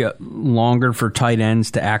take longer for tight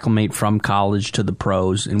ends to acclimate from college to the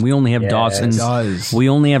pros? And we only have Dawson. We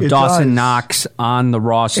only have Dawson Knox on the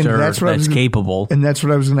roster that's capable. And that's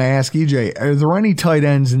what I was going to ask EJ. Are there any tight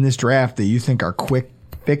ends in this draft that you think are quick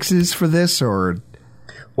fixes for this, or?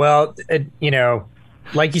 Well,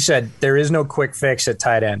 like you said, there is no quick fix at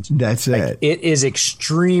tight end. That's it. It is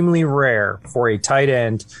extremely rare for a tight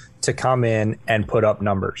end to come in and put up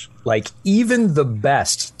numbers. Like even the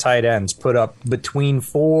best tight ends put up between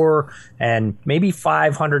 4 and maybe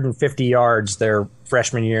 550 yards their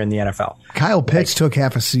freshman year in the NFL. Kyle Pitts took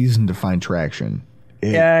half a season to find traction.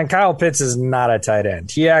 And Kyle Pitts is not a tight end.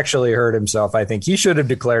 He actually hurt himself. I think he should have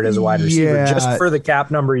declared as a wide receiver just for the cap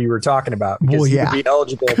number you were talking about. Because he would be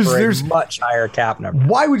eligible for a much higher cap number.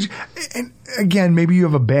 Why would you? And again, maybe you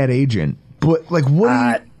have a bad agent, but like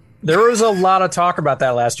what? There was a lot of talk about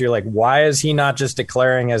that last year. Like, why is he not just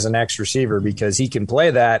declaring as an X receiver? Because he can play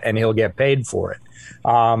that and he'll get paid for it.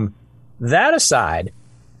 That aside,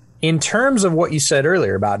 in terms of what you said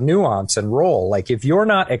earlier about nuance and role, like if you're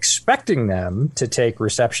not expecting them to take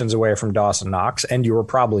receptions away from Dawson Knox, and you're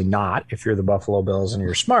probably not if you're the Buffalo Bills and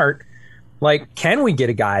you're smart, like, can we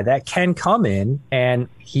get a guy that can come in and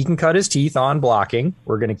he can cut his teeth on blocking?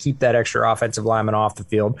 We're going to keep that extra offensive lineman off the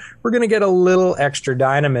field. We're going to get a little extra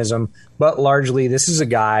dynamism, but largely this is a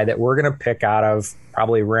guy that we're going to pick out of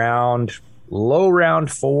probably low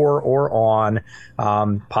round 4 or on,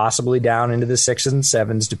 possibly down into the 6s and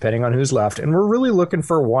 7s, depending on who's left. And we're really looking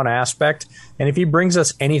for one aspect. And if he brings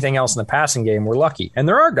us anything else in the passing game, we're lucky. And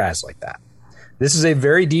there are guys like that. This is a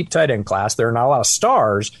very deep tight end class. There are not a lot of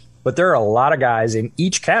stars, but there are a lot of guys in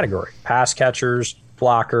each category. Pass catchers,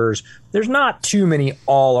 blockers. There's not too many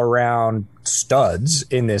all-around studs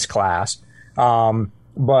in this class.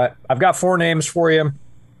 But I've got 4 names for you.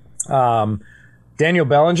 Daniel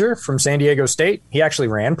Bellinger from San Diego State. He actually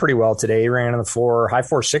ran pretty well today. He ran in the high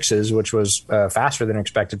 4.6s, which was faster than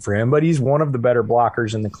expected for him, but he's one of the better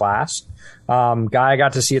blockers in the class. Guy I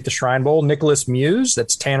got to see at the Shrine Bowl, Nicholas Muse.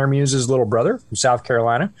 That's Tanner Muse's little brother from South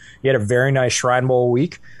Carolina. He had a very nice Shrine Bowl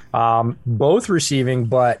week, both receiving,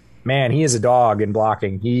 but man, he is a dog in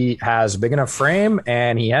blocking. He has a big enough frame,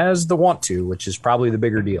 and he has the want to, which is probably the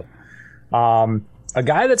bigger deal. A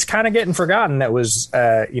guy that's kind of getting forgotten that was,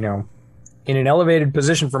 in an elevated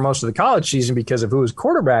position for most of the college season because of who his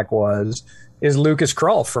quarterback was, is Lucas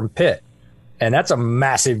Krull from Pitt. And that's a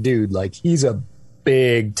massive dude. Like, he's a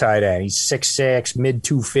big tight end. He's 6'6", mid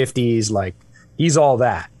 250s. Like, he's all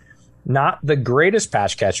that. Not the greatest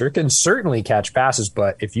pass catcher, can certainly catch passes,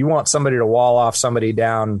 but if you want somebody to wall off somebody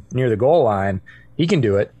down near the goal line, he can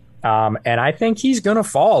do it. And I think he's going to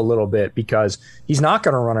fall a little bit because he's not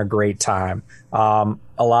going to run a great time. A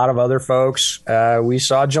lot of other folks, we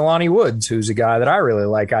saw Jelani Woods, who's a guy that I really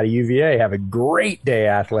like out of UVA, have a great day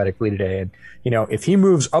athletically today. And, if he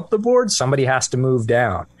moves up the board, somebody has to move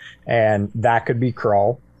down. And that could be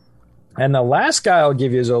Krull. And the last guy I'll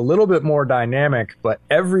give you is a little bit more dynamic, but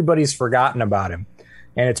everybody's forgotten about him.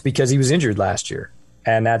 And it's because he was injured last year.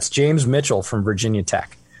 And that's James Mitchell from Virginia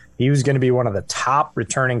Tech. He was going to be one of the top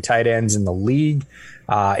returning tight ends in the league,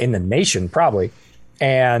 in the nation probably,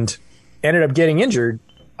 and ended up getting injured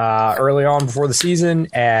early on before the season,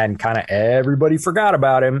 and kind of everybody forgot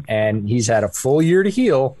about him. And he's had a full year to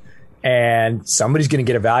heal, and somebody's going to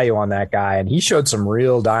get a value on that guy. And he showed some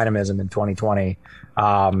real dynamism in 2020.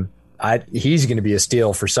 He's going to be a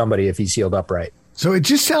steal for somebody if he's healed up right. So it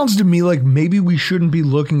just sounds to me like maybe we shouldn't be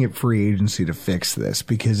looking at free agency to fix this,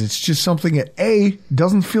 because it's just something that A,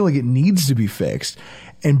 doesn't feel like it needs to be fixed,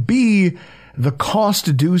 and B, the cost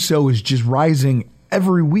to do so is just rising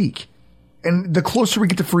every week. And the closer we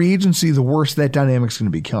get to free agency, the worse that dynamic's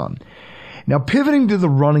going to become. Now, pivoting to the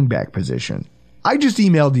running back position, I just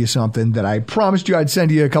emailed you something that I promised you I'd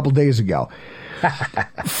send you a couple days ago.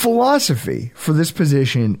 Philosophy for this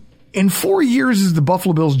position. In 4 years as the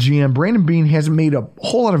Buffalo Bills GM, Brandon Beane hasn't made a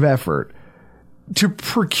whole lot of effort to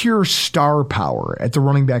procure star power at the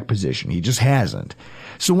running back position. He just hasn't.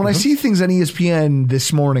 So when I see things on ESPN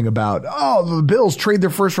this morning about, the Bills trade their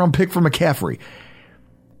first round pick for McCaffrey,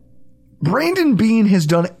 Brandon Beane has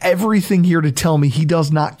done everything here to tell me he does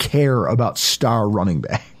not care about star running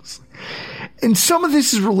backs. And some of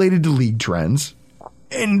this is related to league trends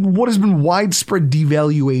and what has been widespread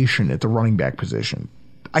devaluation at the running back position.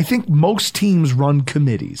 I think most teams run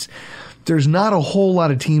committees. There's not a whole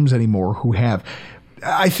lot of teams anymore who have.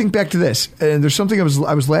 I think back to this, and there's something I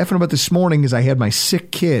was laughing about this morning as I had my sick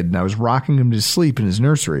kid and I was rocking him to sleep in his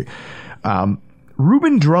nursery.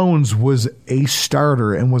 Reuben Drones was a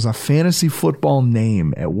starter and was a fantasy football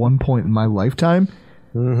name at one point in my lifetime.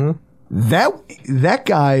 Mm-hmm. That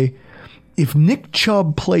guy, if Nick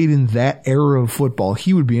Chubb played in that era of football,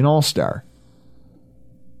 he would be an all-star.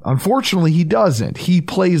 Unfortunately, he doesn't. He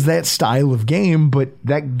plays that style of game, but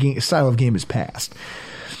that style of game is past.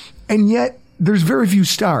 And yet, there's very few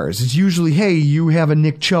stars. It's usually, hey, you have a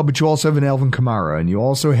Nick Chubb, but you also have an Alvin Kamara, and you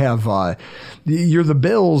also have, you're the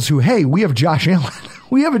Bills who, hey, we have Josh Allen.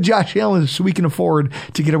 We have a Josh Allen so we can afford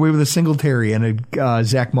to get away with a Singletary and a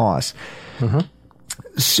Zach Moss. Mm-hmm.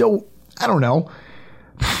 So, I don't know.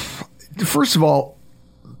 First of all,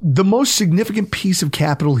 the most significant piece of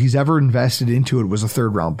capital he's ever invested into it was a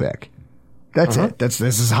third-round pick. That's it. That's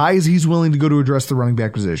as high as he's willing to go to address the running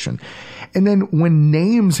back position. And then when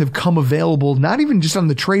names have come available, not even just on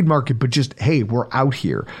the trade market, but just, hey, we're out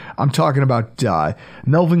here. I'm talking about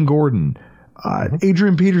Melvin Gordon.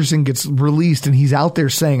 Adrian Peterson gets released, and he's out there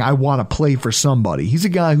saying, I want to play for somebody. He's a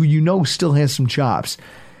guy who still has some chops.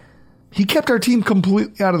 He kept our team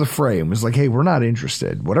completely out of the frame. It was like, hey, we're not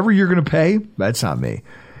interested. Whatever you're going to pay, that's not me.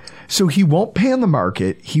 So he won't pay in the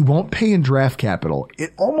market. He won't pay in draft capital.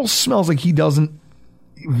 It almost smells like he doesn't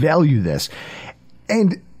value this.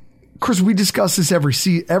 And, Chris, we discuss this every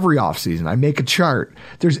offseason. I make a chart.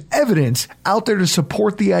 There's evidence out there to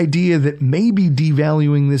support the idea that maybe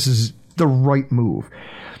devaluing this is the right move.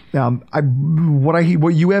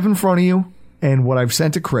 What you have in front of you and what I've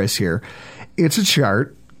sent to Chris here, it's a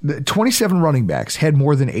chart. The 27 running backs had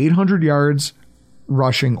more than 800 yards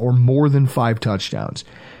rushing or more than 5 touchdowns.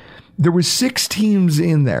 There was 6 teams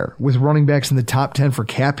in there with running backs in the top 10 for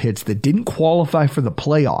cap hits that didn't qualify for the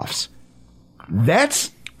playoffs. That's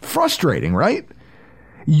frustrating, right?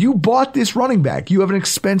 You bought this running back. You have an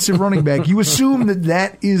expensive running back. You assume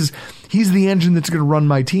he's the engine that's going to run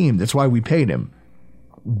my team. That's why we paid him.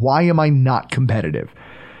 Why am I not competitive?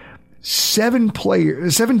 7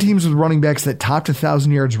 teams with running backs that topped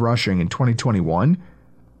 1,000 yards rushing in 2021.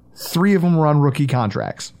 3 of them were on rookie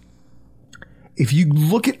contracts. If you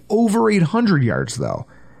look at over 800 yards, though,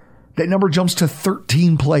 that number jumps to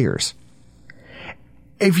 13 players.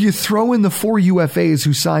 If you throw in the 4 UFAs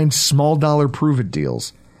who signed small dollar prove-it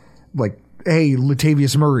deals, like hey,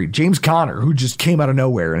 Latavius Murray, James Conner, who just came out of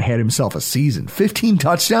nowhere and had himself a season. 15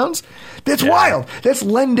 touchdowns? That's wild. That's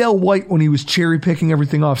Lendell White when he was cherry picking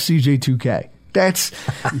everything off CJ2K. That's,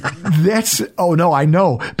 oh no, I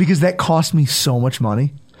know, because that cost me so much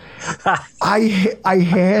money. I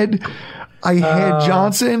had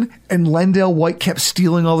Johnson, and Lendell White kept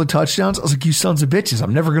stealing all the touchdowns. I was like, you sons of bitches,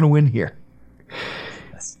 I'm never going to win here.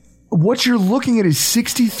 What you're looking at is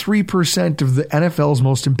 63% of the NFL's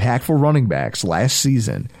most impactful running backs last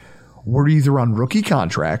season were either on rookie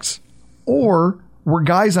contracts or were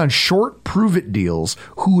guys on short prove-it deals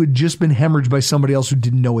who had just been hemorrhaged by somebody else who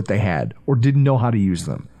didn't know what they had or didn't know how to use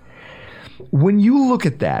them. When you look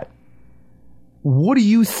at that, what do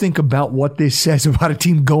you think about what this says about a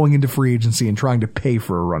team going into free agency and trying to pay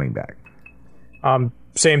for a running back?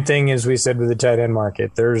 Same thing as we said with the tight end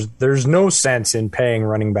market. There's no sense in paying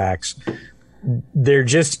running backs. There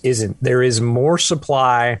just isn't. There is more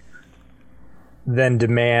supply than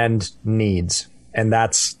demand needs. And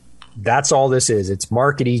that's all this is. It's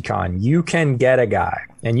market econ. You can get a guy.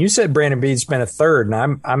 And you said Brandon Beane spent a third,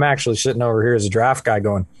 and I'm actually sitting over here as a draft guy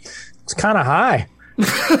going, it's kind of high.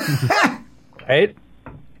 Right?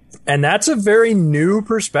 And that's a very new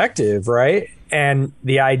perspective, right? And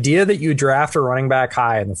the idea that you draft a running back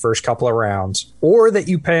high in the first couple of rounds or that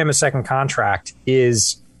you pay him a second contract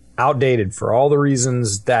is outdated for all the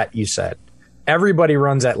reasons that you said. Everybody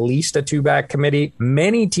runs at least a 2-back committee.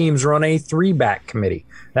 Many teams run a 3-back committee.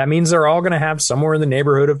 That means they're all going to have somewhere in the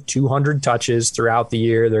neighborhood of 200 touches throughout the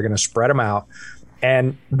year. They're going to spread them out.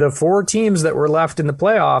 And the 4 teams that were left in the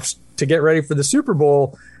playoffs to get ready for the Super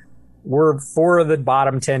Bowl were 4 of the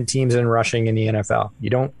bottom 10 teams in rushing in the NFL. You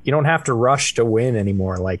don't have to rush to win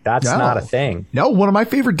anymore. Like, that's not a thing. No, one of my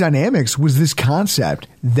favorite dynamics was this concept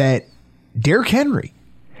that Derrick Henry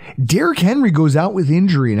goes out with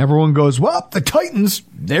injury and everyone goes, well, the Titans,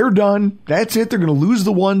 they're done. That's it. They're going to lose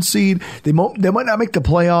the 1 seed. They might not make the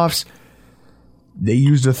playoffs. They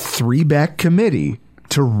used a 3-back committee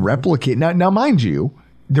to replicate. Now, mind you,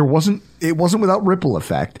 it wasn't without ripple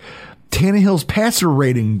effect. Tannehill's passer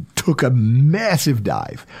rating took a massive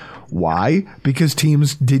dive. Why? Because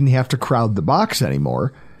teams didn't have to crowd the box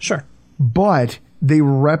anymore. Sure. But they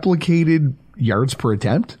replicated yards per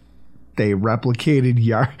attempt. They replicated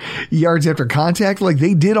yards after contact. Like,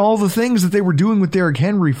 they did all the things that they were doing with Derrick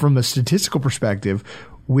Henry from a statistical perspective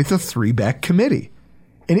with a 3-back committee.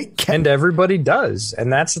 And everybody does.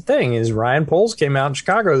 And that's the thing is Ryan Poles came out in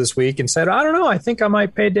Chicago this week and said, I don't know, I think I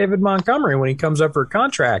might pay David Montgomery when he comes up for a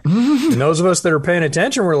contract. And those of us that are paying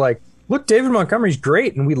attention were like, look, David Montgomery's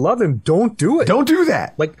great and we love him. Don't do it. Don't do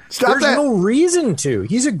that. Like, there's no reason to.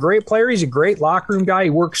 He's a great player. He's a great locker room guy. He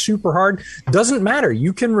works super hard. Doesn't matter.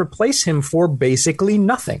 You can replace him for basically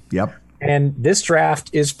nothing. Yep. And this draft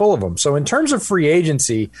is full of them. So in terms of free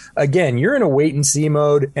agency, again, you're in a wait and see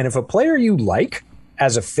mode. And if a player you like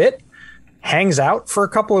as a fit hangs out for a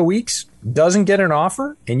couple of weeks, doesn't get an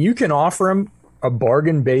offer, and you can offer him a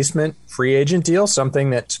bargain basement free agent deal, something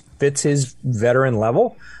that fits his veteran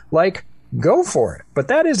level, like, go for it. But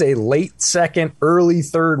that is a late second, early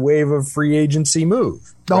third wave of free agency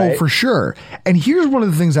move. Right? Oh, for sure. And here's one of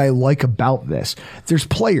the things I like about this. There's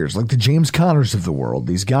players like the James Connors of the world,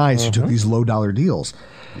 these guys who took these low dollar deals.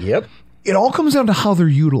 Yep. It all comes down to how they're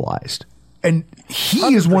utilized. And he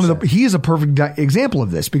 100%. He is a perfect example of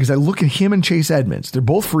this because I look at him and Chase Edmonds. They're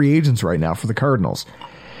both free agents right now for the Cardinals.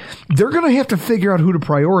 They're going to have to figure out who to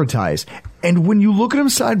prioritize. And when you look at them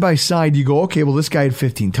side by side, you go, okay, well, this guy had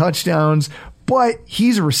 15 touchdowns, but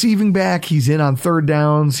he's a receiving back. He's in on third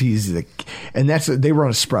downs. They run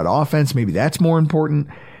a spread offense. Maybe that's more important.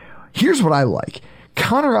 Here's what I like.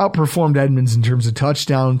 Connor outperformed Edmonds in terms of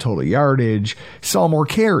touchdown, total yardage, saw more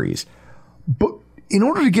carries. But in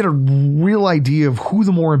order to get a real idea of who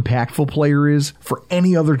the more impactful player is for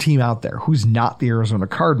any other team out there who's not the Arizona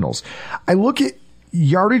Cardinals, I look at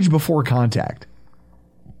yardage before contact.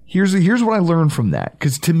 Here's what I learned from that,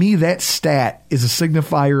 because to me that stat is a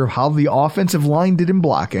signifier of how the offensive line did in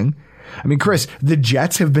blocking. I mean, Chris, the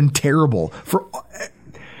Jets have been terrible. For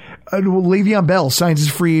Le'Veon Bell signs his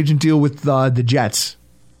free agent deal with the Jets,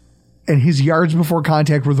 and his yards before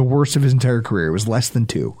contact were the worst of his entire career. It was less than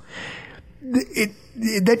 2.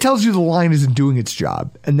 That tells you the line isn't doing its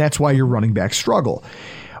job, and that's why your running backs struggle.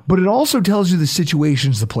 But it also tells you the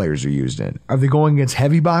situations the players are used in. Are they going against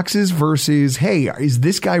heavy boxes versus, hey, is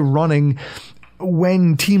this guy running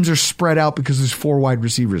when teams are spread out because there's 4 wide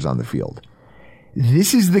receivers on the field?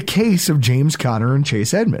 This is the case of James Conner and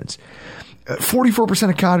Chase Edmonds. 44%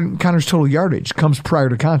 of Conner's total yardage comes prior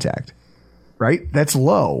to contact, right? That's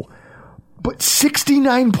low. But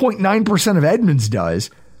 69.9% of Edmonds does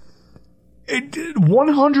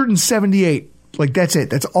 178. Like, that's it.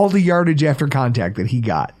 That's all the yardage after contact that he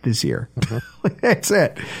got this year. Like, that's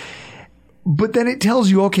it. But then it tells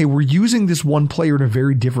you, okay, we're using this one player in a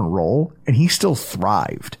very different role, and he still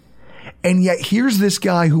thrived. And yet here's this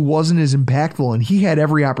guy who wasn't as impactful, and he had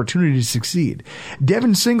every opportunity to succeed.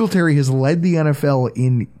 Devin Singletary has led the NFL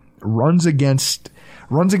in runs against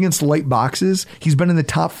light boxes. He's been in the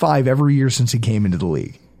top 5 every year since he came into the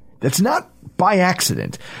league. That's not by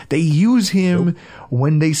accident. They use him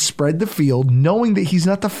when they spread the field, knowing that he's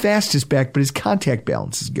not the fastest back, but his contact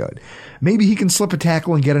balance is good. Maybe he can slip a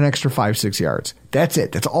tackle and get an extra 5-6 yards. That's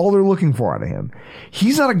it. That's all they're looking for out of him.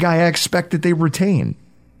 He's not a guy I expect that they retain.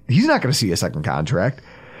 He's not going to see a second contract.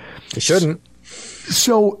 He shouldn't.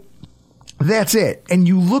 So that's it. And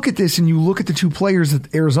you look at this and you look at the 2 players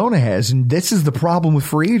that Arizona has, and this is the problem with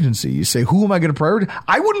free agency. You say, who am I going to prioritize?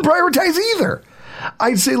 I wouldn't prioritize either.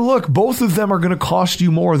 I'd say, look, both of them are going to cost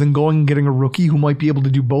you more than going and getting a rookie who might be able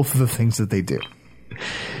to do both of the things that they do.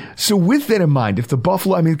 So with that in mind, if the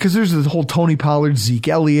Buffalo, because there's this whole Tony Pollard, Zeke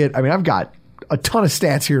Elliott. I've got a ton of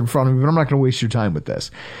stats here in front of me, but I'm not going to waste your time with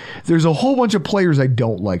this. There's a whole bunch of players I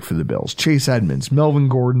don't like for the Bills. Chase Edmonds, Melvin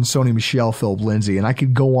Gordon, Sony Michel, Philip Lindsay, and I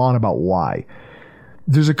could go on about why.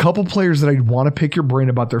 There's a couple players that I'd want to pick your brain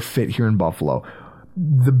about their fit here in Buffalo.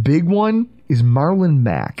 The big one is Marlon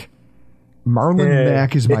Mack. Marlon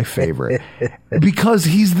Mack is my favorite because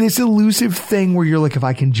he's this elusive thing where you're like, if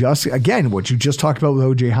I can just, again, what you just talked about with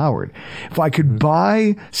O.J. Howard, if I could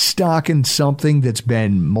buy stock in something that's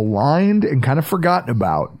been maligned and kind of forgotten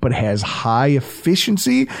about, but has high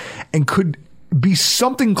efficiency and could be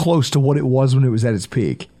something close to what it was when it was at its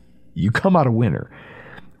peak, you come out a winner.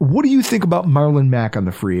 What do you think about Marlon Mack on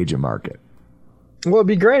the free agent market? Well, it'd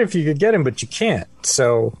be great if you could get him, but you can't.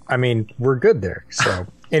 So, we're good there. So.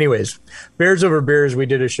 Anyways, Bears Over Beers, we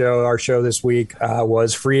did a show. Our show this week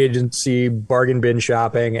was free agency, bargain bin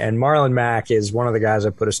shopping, and Marlon Mack is one of the guys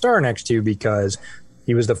I put a star next to because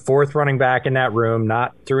he was the 4th running back in that room,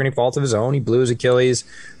 not through any fault of his own. He blew his Achilles.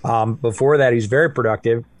 Before that, he's very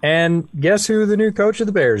productive. And guess who the new coach of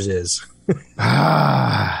the Bears is?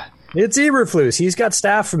 It's Eberflus. He's got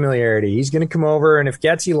staff familiarity. He's going to come over, and if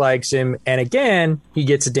Getsy likes him, and again, he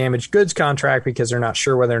gets a damaged goods contract because they're not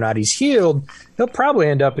sure whether or not he's healed, he'll probably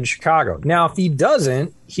end up in Chicago. Now, if he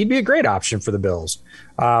doesn't, he'd be a great option for the Bills.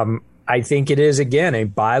 I think it is, again, a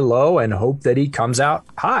buy low and hope that he comes out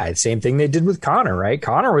high. Same thing they did with Connor, right?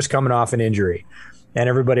 Connor was coming off an injury, and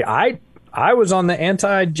everybody, I was on the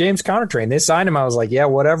anti-James Conner train. They signed him. I was like, yeah,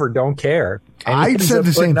 whatever, don't care. I said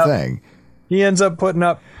the same thing. He ends up putting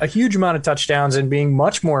up a huge amount of touchdowns and being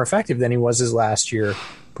much more effective than he was his last year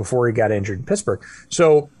before he got injured in Pittsburgh.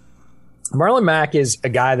 So Marlon Mack is a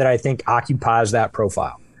guy that I think occupies that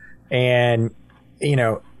profile. And,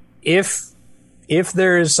 if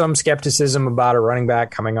there is some skepticism about a running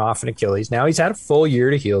back coming off an Achilles, now he's had a full year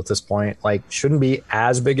to heal at this point, shouldn't be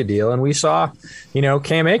as big a deal. And we saw,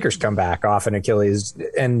 Cam Akers come back off an Achilles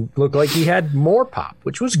and look like he had more pop,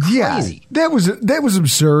 which was crazy. Yeah, that was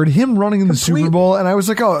absurd. Him running in the Super Bowl. And I was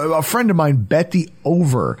like, a friend of mine bet the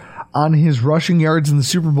over on his rushing yards in the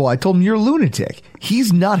Super Bowl. I told him, you're a lunatic.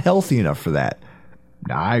 He's not healthy enough for that.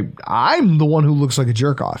 I'm the one who looks like a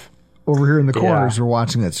jerk off over here in the corners who are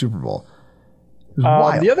watching that Super Bowl.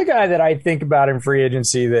 The other guy that I think about in free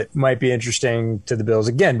agency that might be interesting to the Bills,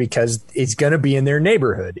 again, because it's going to be in their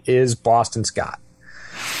neighborhood, is Boston Scott.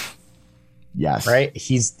 Yes. Right?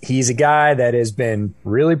 He's a guy that has been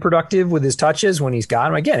really productive with his touches when he's got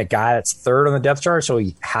him. Again, a guy that's 3rd on the depth chart, so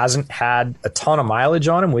he hasn't had a ton of mileage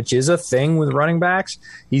on him, which is a thing with running backs.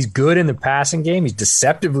 He's good in the passing game. He's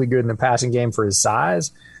deceptively good in the passing game for his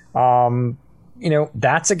size.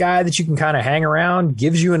 That's a guy that you can kind of hang around,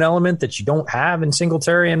 gives you an element that you don't have in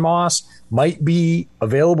Singletary and Moss, might be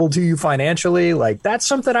available to you financially. That's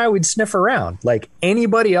something I would sniff around.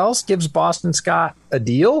 Anybody else gives Boston Scott a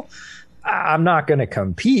deal, I'm not going to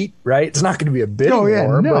compete, right? It's not going to be a bidding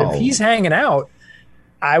war. No. But if he's hanging out,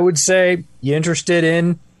 I would say, you interested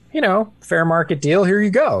in, fair market deal, here you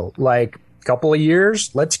go. Couple of years,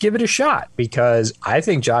 let's give it a shot, because I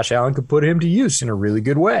think Josh Allen could put him to use in a really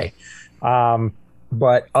good way.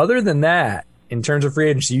 But other than that, in terms of free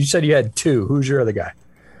agency, you said you had 2. Who's your other guy?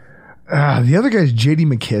 The other guy is J.D.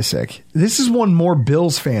 McKissick. This is one more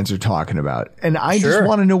Bills fans are talking about. And I just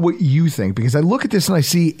want to know what you think, because I look at this and I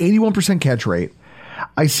see 81% catch rate.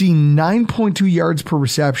 I see 9.2 yards per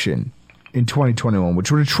reception in 2021,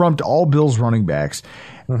 which would have trumped all Bills running backs.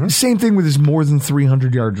 Mm-hmm. Same thing with his more than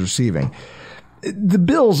 300 yards receiving. The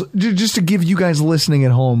Bills, just to give you guys listening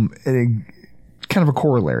at home kind of a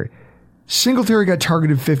corollary, Singletary got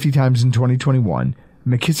targeted 50 times in 2021.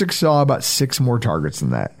 McKissick saw about 6 more targets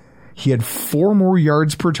than that. He had 4 more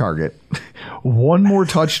yards per target, 1 more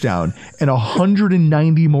touchdown, and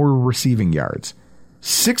 190 more receiving yards.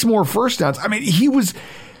 6 more first downs. I mean, he was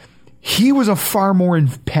a far more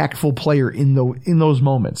impactful player in those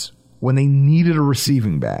moments when they needed a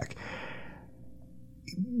receiving back.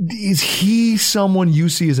 Is he someone you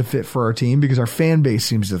see as a fit for our team? Because our fan base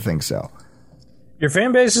seems to think so. Your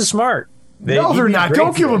fan base is smart. No, they're not.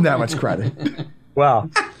 Don't give them that much credit. Well,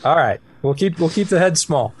 all right. We'll keep the head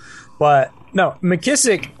small. But no,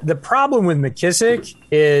 McKissick, the problem with McKissick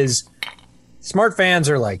is smart fans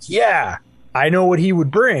are like, yeah, I know what he would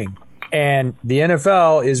bring. And the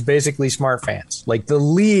NFL is basically smart fans. Like, the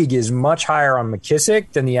league is much higher on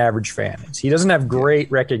McKissick than the average fan is. He doesn't have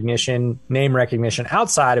great name recognition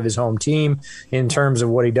outside of his home team in terms of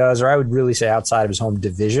what he does, or I would really say outside of his home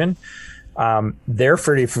division. They're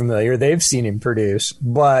pretty familiar. They've seen him produce.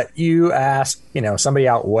 But you ask, somebody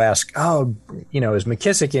out west, is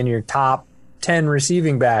McKissick in your top 10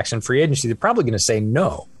 receiving backs in free agency? They're probably going to say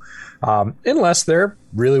no. Unless they're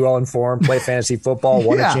really well informed, play fantasy football,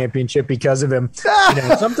 won a championship because of him,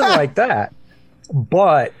 something like that.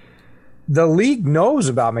 But the league knows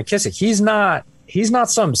about McKissick. He's not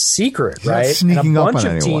some secret, right? And a bunch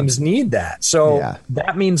of teams need that. So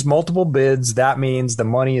that means multiple bids. That means the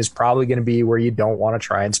money is probably going to be where you don't want to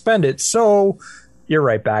try and spend it. So you're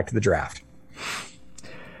right back to the draft.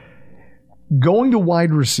 Going to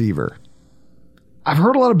wide receiver. I've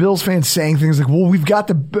heard a lot of Bills fans saying things like, well, we've got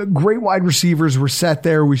the great wide receivers. We're set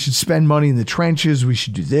there. We should spend money in the trenches. We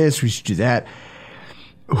should do this. We should do that.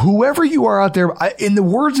 Whoever you are out there, in the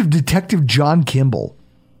words of Detective John Kimball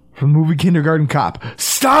from the movie Kindergarten Cop,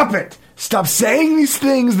 stop it. Stop saying these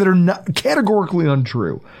things that are not categorically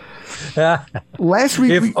untrue. Last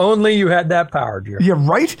week, if only you had that power, Jerry. Yeah,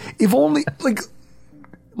 right? If only,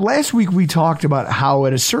 last week we talked about how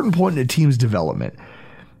at a certain point in a team's development,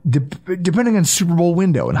 depending on Super Bowl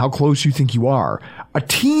window and how close you think you are, a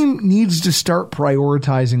team needs to start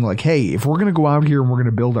prioritizing hey, if we're going to go out here and we're going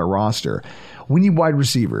to build our roster, we need wide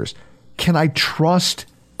receivers. Can I trust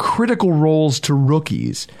critical roles to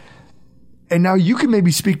rookies? And now you can maybe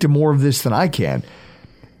speak to more of this than I can.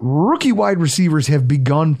 Rookie wide receivers have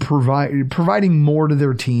begun providing more to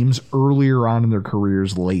their teams earlier on in their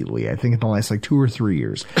careers lately. I think in the last 2 or 3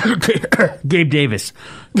 years. Gabe Davis.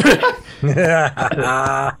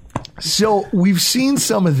 So we've seen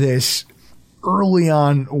some of this early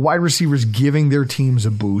on, wide receivers giving their teams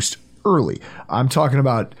a boost early. I'm talking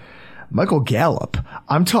about Michael Gallup.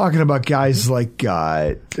 I'm talking about guys like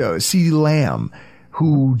CeeDee Lamb,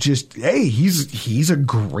 who he's a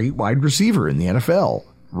great wide receiver in the NFL.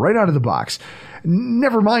 Right out of the box.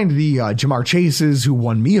 Never mind the Jamar Chases, who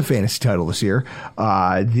won me a fantasy title this year,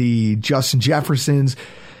 the Justin Jeffersons.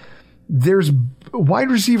 There's wide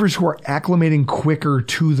receivers who are acclimating quicker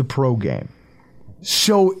to the pro game.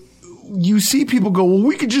 So you see people go, well,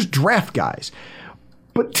 we could just draft guys.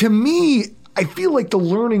 But to me, I feel like the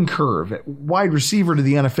learning curve at wide receiver to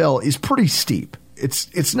the NFL is pretty steep.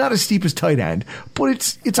 It's not as steep as tight end, but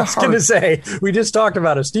it's a hard. I was going to say, we just talked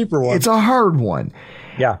about a steeper one. It's a hard one.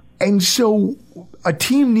 Yeah. And so a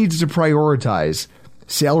team needs to prioritize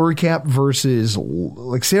salary cap versus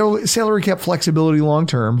salary cap flexibility long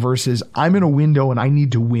term versus I'm in a window and I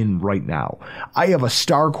need to win right now. I have a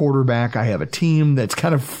star quarterback. I have a team that's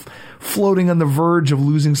kind of floating on the verge of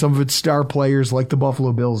losing some of its star players like the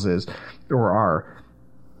Buffalo Bills is or are.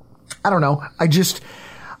 I don't know.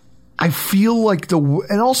 I feel like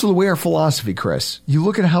and also the way our philosophy, Chris, you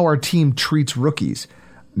look at how our team treats rookies.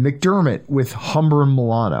 McDermott with Humber and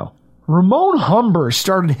Milano. Ramon Humber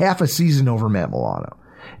started half a season over Matt Milano.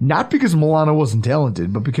 Not because Milano wasn't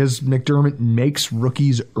talented, but because McDermott makes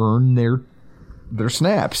rookies earn their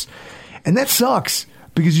snaps. And that sucks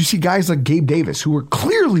because you see guys like Gabe Davis, who are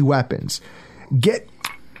clearly weapons, I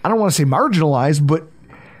don't want to say marginalized, but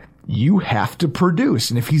you have to produce.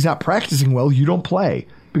 And if he's not practicing well, you don't play.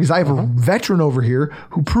 Because I have a veteran over here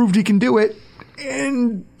who proved he can do it,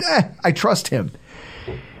 and I trust him.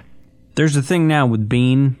 There's a thing now with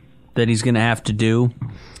Bean that he's going to have to do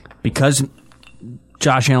because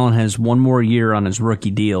Josh Allen has one more year on his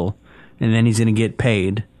rookie deal, and then he's going to get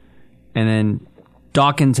paid. And then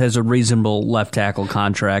Dawkins has a reasonable left tackle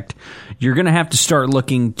contract. You're going to have to start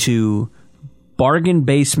looking to bargain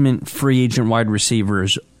basement free agent wide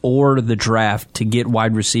receivers or the draft to get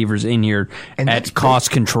wide receivers in here at cost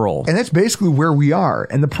control. And that's basically where we are.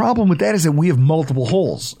 And the problem with that is that we have multiple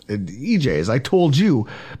holes. EJ, as I told you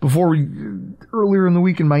earlier in the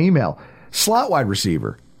week in my email, slot wide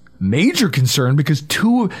receiver, major concern because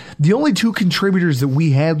the only 2 contributors that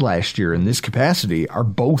we had last year in this capacity are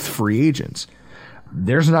both free agents.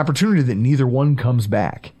 There's an opportunity that neither one comes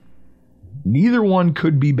back. Neither one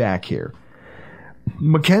could be back here.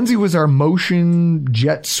 McKenzie was our motion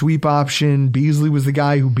jet sweep option. Beasley was the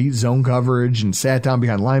guy who beat zone coverage and sat down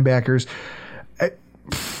behind linebackers.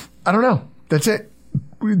 I don't know. That's it.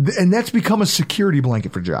 And that's become a security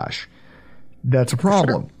blanket for Josh. That's a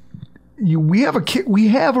problem. Sure. We have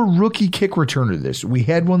a rookie kick returner we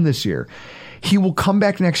had one this year. He will come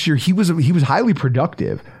back next year. He was highly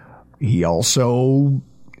productive. He also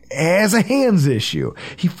has a hands issue.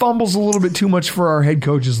 He fumbles a little bit too much for our head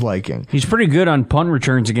coach's liking. He's pretty good on punt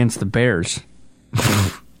returns against the Bears.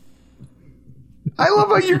 I love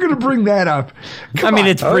how you're going to bring that up.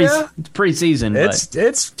 It's preseason.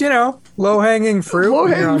 It's low hanging fruit. Low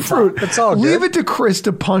hanging fruit. It's all good. Leave it to Chris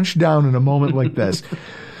to punch down in a moment like this.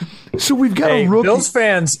 So we've got a rookie. Bills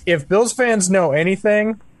fans. If Bills fans know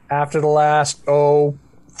anything after the last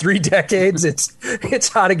 3 decades, it's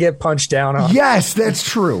how to get punched down on. Yes, that's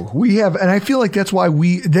true. We have, and I feel like that's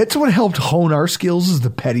what helped hone our skills as the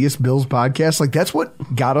Pettiest Bills podcast. Like that's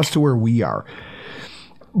what got us to where we are.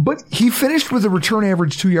 But he finished with a return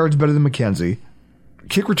average 2 yards better than McKenzie.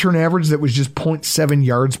 Kick return average that was just 0.7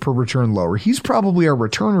 yards per return lower. He's probably our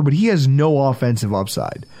returner, but he has no offensive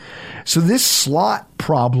upside. So this slot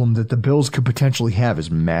problem that the Bills could potentially have is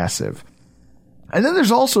massive. And then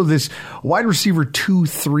there's also this wide receiver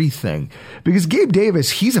 2-3 thing. Because Gabe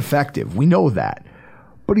Davis, he's effective. We know that.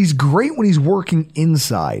 But he's great when he's working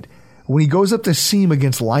inside. When he goes up the seam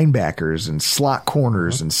against linebackers and slot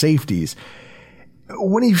corners and safeties.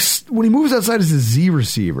 When he moves outside as a Z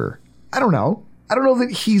receiver, I don't know that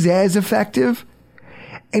he's as effective.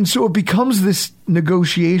 And so it becomes this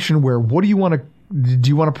negotiation where do you want to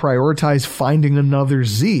prioritize finding another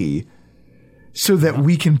Z so that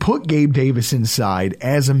we can put Gabe Davis inside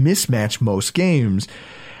as a mismatch most games?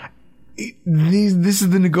 This is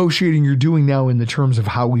the negotiating you're doing now in the terms of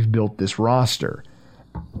how we've built this roster.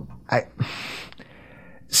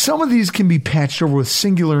 Some of these can be patched over with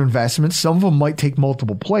singular investments. Some of them might take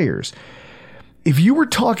multiple players. If you were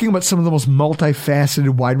talking about some of the most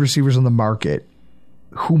multifaceted wide receivers on the market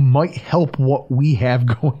who might help what we have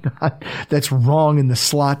going on that's wrong in the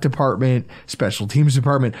slot department, special teams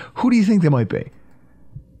department, who do you think they might be?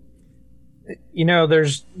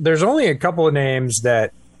 There's only a couple of names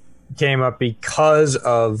that came up because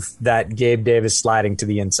of that Gabe Davis sliding to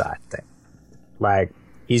the inside thing. Like,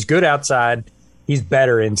 he's good outside. He's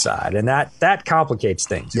better inside, and that complicates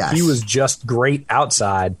things. Yes. If he was just great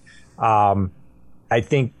outside, I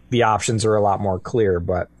think the options are a lot more clear.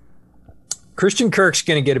 But Christian Kirk's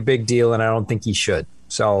going to get a big deal, and I don't think he should.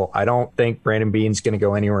 So I don't think Brandon Beane's going to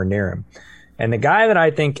go anywhere near him. And the guy that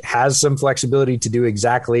I think has some flexibility to do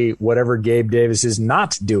exactly whatever Gabe Davis is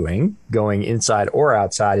not doing, going inside or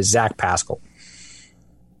outside, is Zach Pascal.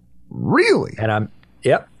 Really? And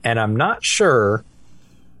I'm not sure.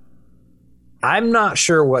 I'm not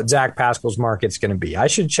sure what Zach Pascal's market's going to be. I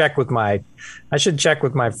should check with my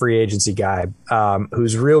free agency guy,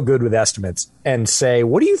 who's real good with estimates, and say,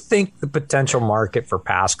 what do you think the potential market for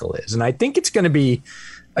Pascal is? And I think it's going to be,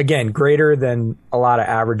 again, greater than a lot of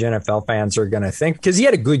average NFL fans are going to think, because he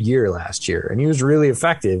had a good year last year and he was really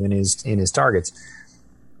effective in his targets.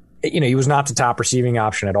 He was not the top receiving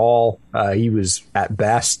option at all. He was at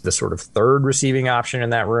best the sort of third receiving option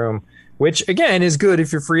in that room, which, again, is good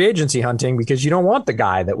if you're free agency hunting, because you don't want the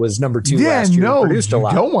guy that was number 2 last year and produced a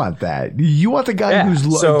lot. You don't want that. You want the guy who's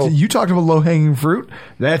you talked about low-hanging fruit.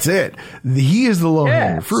 That's it. He is the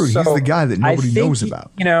low-hanging fruit. He's the guy that nobody knows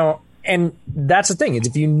about. And that's the thing, is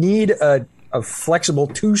if you need a flexible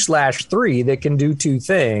 2/3 that can do two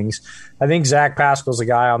things, I think Zach Pascal's a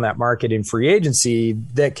guy on that market in free agency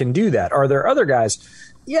that can do that. Are there other guys?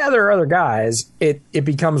 Yeah, there are other guys. It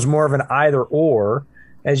becomes more of an either or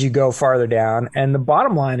as you go farther down. And the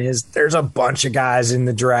bottom line is there's a bunch of guys in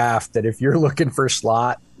the draft that if you're looking for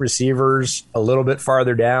slot receivers a little bit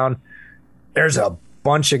farther down, there's a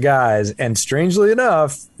bunch of guys. And strangely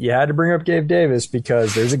enough, you had to bring up Gabe Davis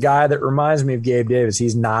because there's a guy that reminds me of Gabe Davis.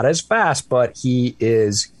 He's not as fast, but he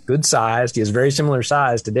is good sized. He has very similar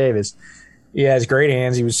size to Davis. He has great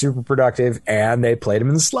hands. He was super productive, and they played him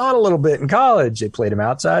in the slot a little bit in college. They played him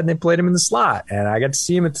outside and they played him in the slot. And I got to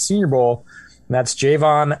see him at the Senior Bowl. And that's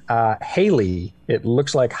Javon Haley. It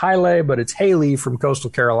looks like Haley, but it's Haley from Coastal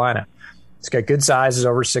Carolina. He's got good size. Is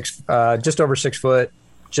just over 6 foot,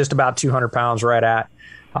 just about 200 pounds right at.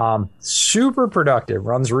 Super productive.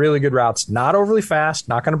 Runs really good routes. Not overly fast.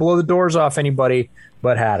 Not going to blow the doors off anybody,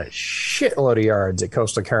 but had a shitload of yards at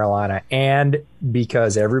Coastal Carolina. And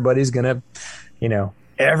because everybody's going to,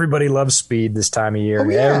 everybody loves speed this time of year. Oh,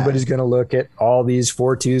 yeah. Everybody's going to look at all these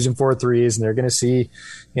 4.2s and 4.3s, and they're going to see,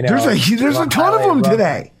 there's a ton of them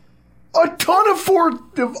today. A ton of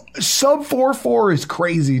sub 4.4 is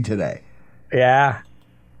crazy today. Yeah.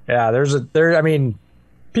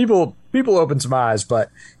 People open some eyes, but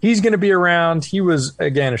he's going to be around. He was,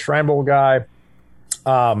 again, a Shrine Bowl guy.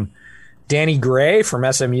 Danny Gray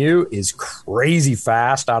from SMU is crazy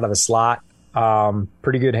fast out of the slot.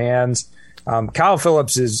 Pretty good hands. Kyle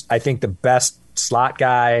Phillips is, I think, the best slot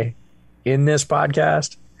guy in this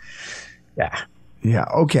podcast. Yeah. Yeah,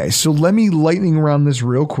 okay. So let me lightning round this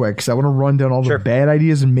real quick because I want to run down all the bad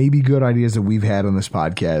ideas and maybe good ideas that we've had on this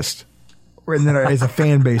podcast, and then as a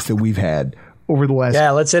fan base that we've had over the last.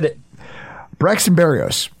 Yeah, let's hit it. Braxton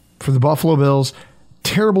Berrios for the Buffalo Bills.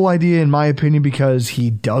 Terrible idea, in my opinion, because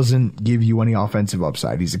he doesn't give you any offensive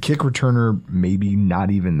upside. He's a kick returner, maybe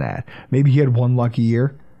not even that. Maybe he had one lucky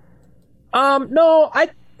year. No, I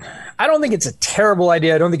don't think it's a terrible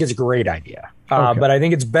idea. I don't think it's a great idea. But I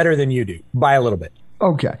think it's better than you do by a little bit.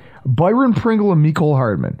 Okay. Byron Pringle and Mecole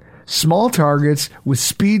Hardman. Small targets with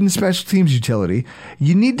speed and special teams utility.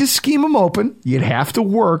 You need to scheme them open. You'd have to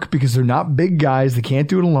work because they're not big guys. They can't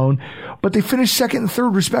do it alone. But they finished second and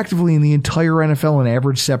third, respectively, in the entire NFL in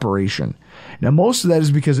average separation. Now, most of that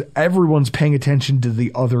is because everyone's paying attention to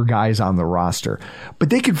the other guys on the roster. But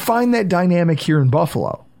they could find that dynamic here in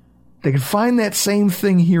Buffalo. They could find that same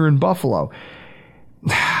thing here in Buffalo.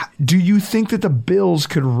 Do you think that the Bills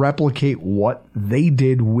could replicate what they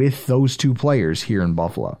did with those two players here in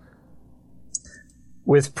Buffalo?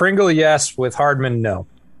 With Pringle, yes. With Hardman, no.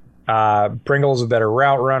 Pringle's a better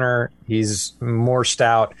route runner. He's more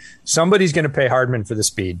stout. Somebody's going to pay Hardman for the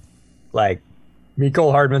speed. Like,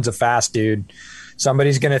 Mecole Hardman's a fast dude.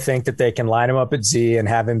 Somebody's going to think that they can line him up at Z and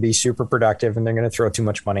have him be super productive, and they're going to throw too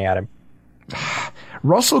much money at him.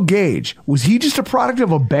 Russell Gage, was he just a product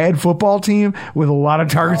of a bad football team with a lot of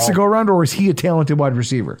targets to go around, or is he a talented wide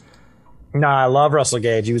receiver? No, I love Russell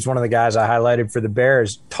Gage. He was one of the guys I highlighted for the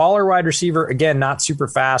Bears. Taller wide receiver, again, not super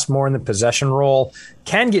fast, more in the possession role.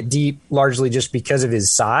 Can get deep largely just because of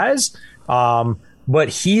his size, but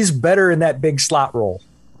he's better in that big slot role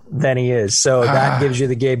than he is. So that gives you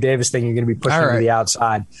the Gabe Davis thing. You're going to be pushing to the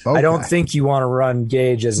outside. Okay. I don't think you want to run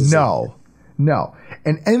Gage as a No.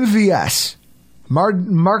 And MVS,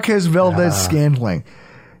 Marquez Valdez-Scantling,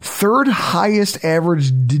 third highest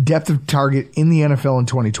average depth of target in the NFL in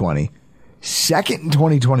 2020, second in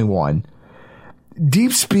 2021.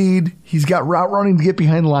 Deep speed, he's got route running to get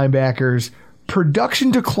behind linebackers.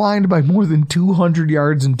 Production declined by more than 200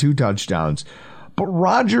 yards and 2 touchdowns. But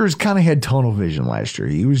Rodgers kind of had tunnel vision last year.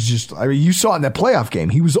 He was just, you saw it in that playoff game.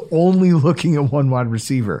 He was only looking at one wide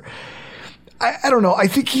receiver. I don't know. I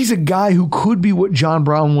think he's a guy who could be what John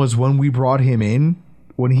Brown was when we brought him in,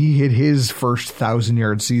 when he hit his first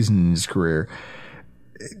 1,000-yard season in his career.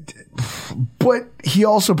 But he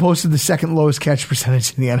also posted the second lowest catch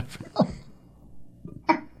percentage in the NFL.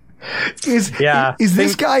 Is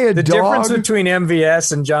this guy a dog? The difference between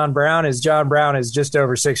MVS and John Brown is just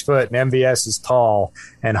over 6 foot and MVS is tall,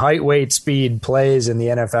 and height, weight, speed plays in the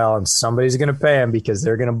NFL, and somebody's going to pay him because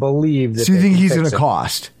they're going to believe that. So you think he's going to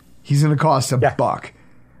cost? He's going to cost a buck.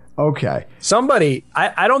 Okay. Somebody,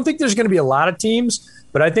 I don't think there's going to be a lot of teams,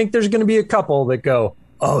 but I think there's going to be a couple that go,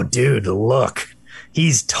 oh, dude, look,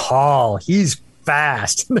 he's tall, he's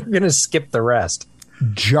fast. They're going to skip the rest.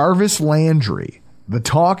 Jarvis Landry. The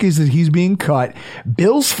talk is that he's being cut.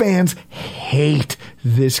 Bills fans hate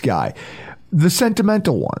this guy. The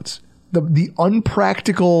sentimental ones, the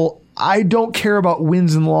unpractical, I don't care about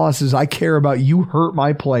wins and losses. I care about you hurt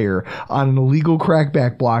my player on an illegal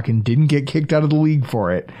crackback block and didn't get kicked out of the league for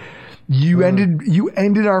it. You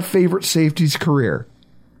ended our favorite safety's career.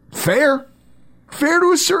 Fair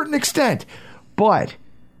to a certain extent, but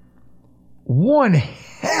one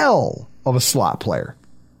hell of a slot player.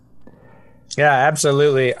 Yeah,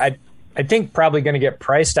 absolutely. I think probably going to get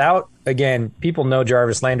priced out. Again, people know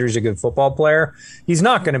Jarvis Landry's a good football player. He's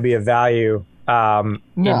not going to be a value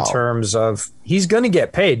in terms of he's going to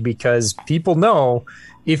get paid because people know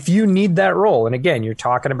if you need that role. And again, you're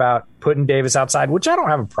talking about putting Davis outside, which I don't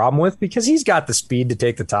have a problem with because he's got the speed to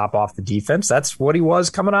take the top off the defense. That's what he was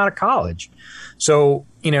coming out of college. So,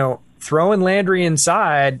 throwing Landry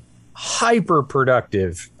inside, hyper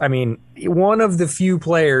productive. I mean, one of the few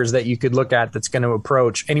players that you could look at that's going to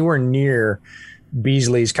approach anywhere near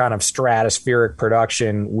Beasley's kind of stratospheric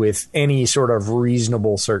production with any sort of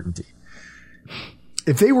reasonable certainty.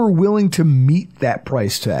 If they were willing to meet that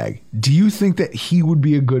price tag, do you think that he would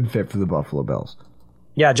be a good fit for the Buffalo Bills?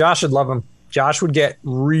 Yeah, Josh would love him. Josh would get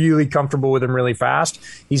really comfortable with him really fast.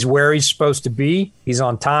 He's where he's supposed to be. He's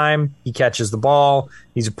on time. He catches the ball.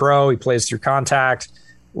 He's a pro. He plays through contact.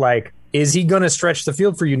 Like, Is he going to stretch the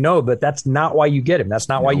field for you? No, but that's not why you get him. That's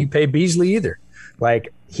not why you pay Beasley either.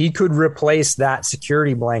 Like, he could replace that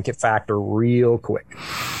security blanket factor real quick.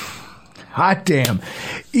 Hot damn.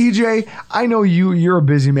 EJ, I know you're a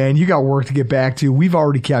busy man. You got work to get back to. We've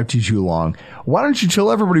already kept you too long. Why don't you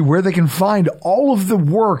tell everybody where they can find all of the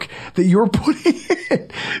work that you're putting in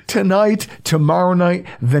tonight, tomorrow night,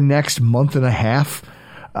 the next month and a half?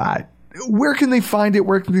 Where can they find it?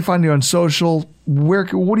 Where can they find you on social?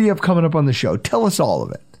 What do you have coming up on the show? Tell us all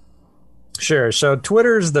of it. Sure. So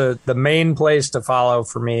Twitter's the main place to follow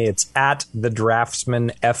for me. It's at the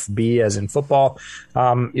Draftsman FB, as in football.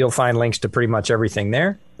 You'll find links to pretty much everything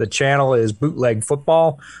there. The channel is Bootleg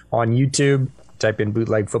Football on YouTube. Type in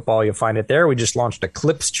Bootleg Football, you'll find it there. We just launched a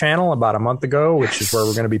Clips channel about a month ago, which is where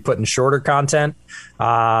we're going to be putting shorter content,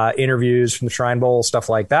 interviews from the Shrine Bowl, stuff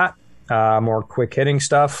like that. More quick hitting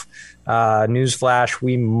stuff. Newsflash,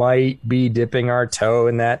 we might be dipping our toe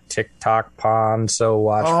in that TikTok pond, so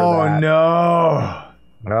watch for that. Oh, no.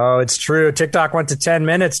 No, it's true. TikTok went to 10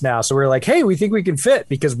 minutes now, so we're like, hey, we think we can fit,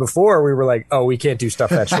 because before we were like, oh, we can't do stuff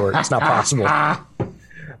that short. It's not possible.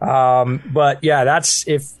 But yeah, that's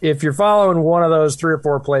if you're following one of those 3 or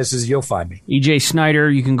 4 places, you'll find me. EJ Snyder,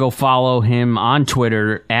 you can go follow him on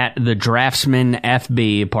Twitter at the Draftsman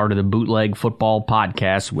FB, part of the Bootleg Football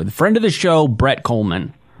Podcast with a friend of the show, Brett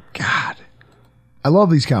Coleman. God, I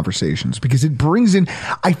love these conversations because it brings in,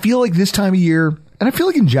 I feel like this time of year, and I feel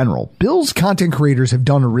like in general, Bills content creators have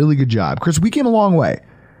done a really good job. Chris, we came a long way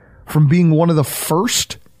from being one of the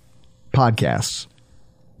first podcasts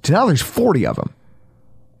to now there's 40 of them.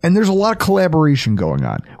 And there's a lot of collaboration going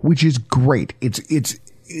on, which is great.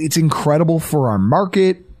 It's incredible for our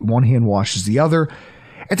market. One hand washes the other.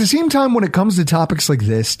 At the same time, when it comes to topics like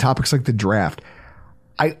this, topics like the draft,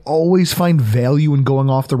 I always find value in going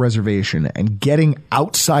off the reservation and getting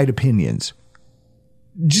outside opinions.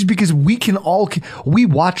 Just because we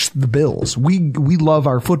watch the Bills. We love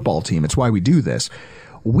our football team. It's why we do this.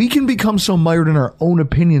 We can become so mired in our own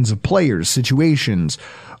opinions of players, situations,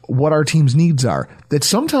 what our team's needs are, that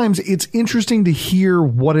sometimes it's interesting to hear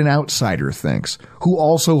what an outsider thinks, who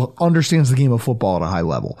also understands the game of football at a high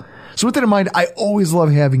level. So with that in mind, I always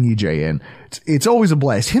love having EJ in. It's always a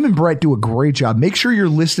blast. Him and Brett do a great job. Make sure you're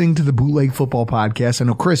listening to the Bootleg Football Podcast. I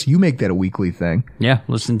know, Chris, you make that a weekly thing. Yeah,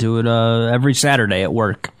 listen to it every Saturday at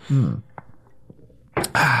work.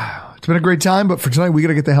 It's been a great time, but for tonight, we got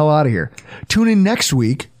to get the hell out of here. Tune in next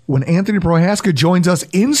week when Anthony Prohaska joins us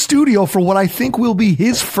in studio for what I think will be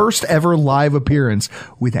his first ever live appearance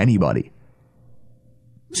with anybody.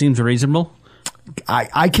 Seems reasonable.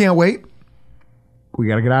 I can't wait. We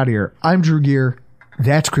got to get out of here. I'm Drew Gear.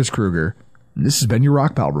 That's Chris Kruger. And this has been your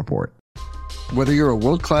Rockpile Report. Whether you're a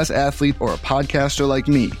world-class athlete or a podcaster like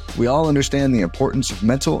me, we all understand the importance of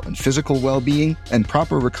mental and physical well-being and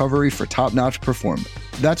proper recovery for top-notch performance.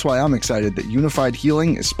 That's why I'm excited that Unified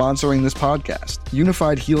Healing is sponsoring this podcast.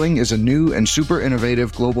 Unified Healing is a new and super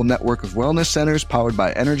innovative global network of wellness centers powered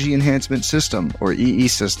by Energy Enhancement System, or EE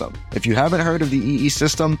System. If you haven't heard of the EE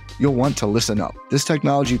System, you'll want to listen up. This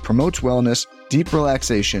technology promotes wellness, deep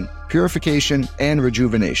relaxation, purification, and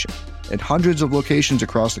rejuvenation. At hundreds of locations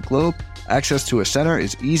across the globe, access to a center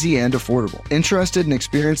is easy and affordable. Interested in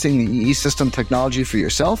experiencing the EE System technology for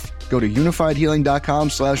yourself? Go to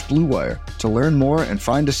unifiedhealing.com/bluewire to learn more and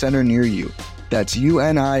find a center near you. That's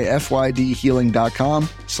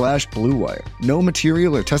unifydhealing.com/bluewire. No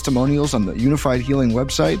material or testimonials on the Unified Healing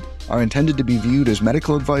website are intended to be viewed as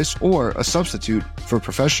medical advice or a substitute for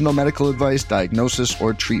professional medical advice, diagnosis,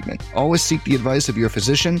 or treatment. Always seek the advice of your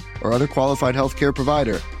physician or other qualified healthcare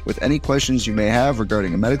provider with any questions you may have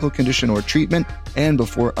regarding a medical condition or treatment and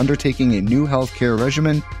before undertaking a new healthcare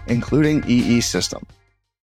regimen, including EE System.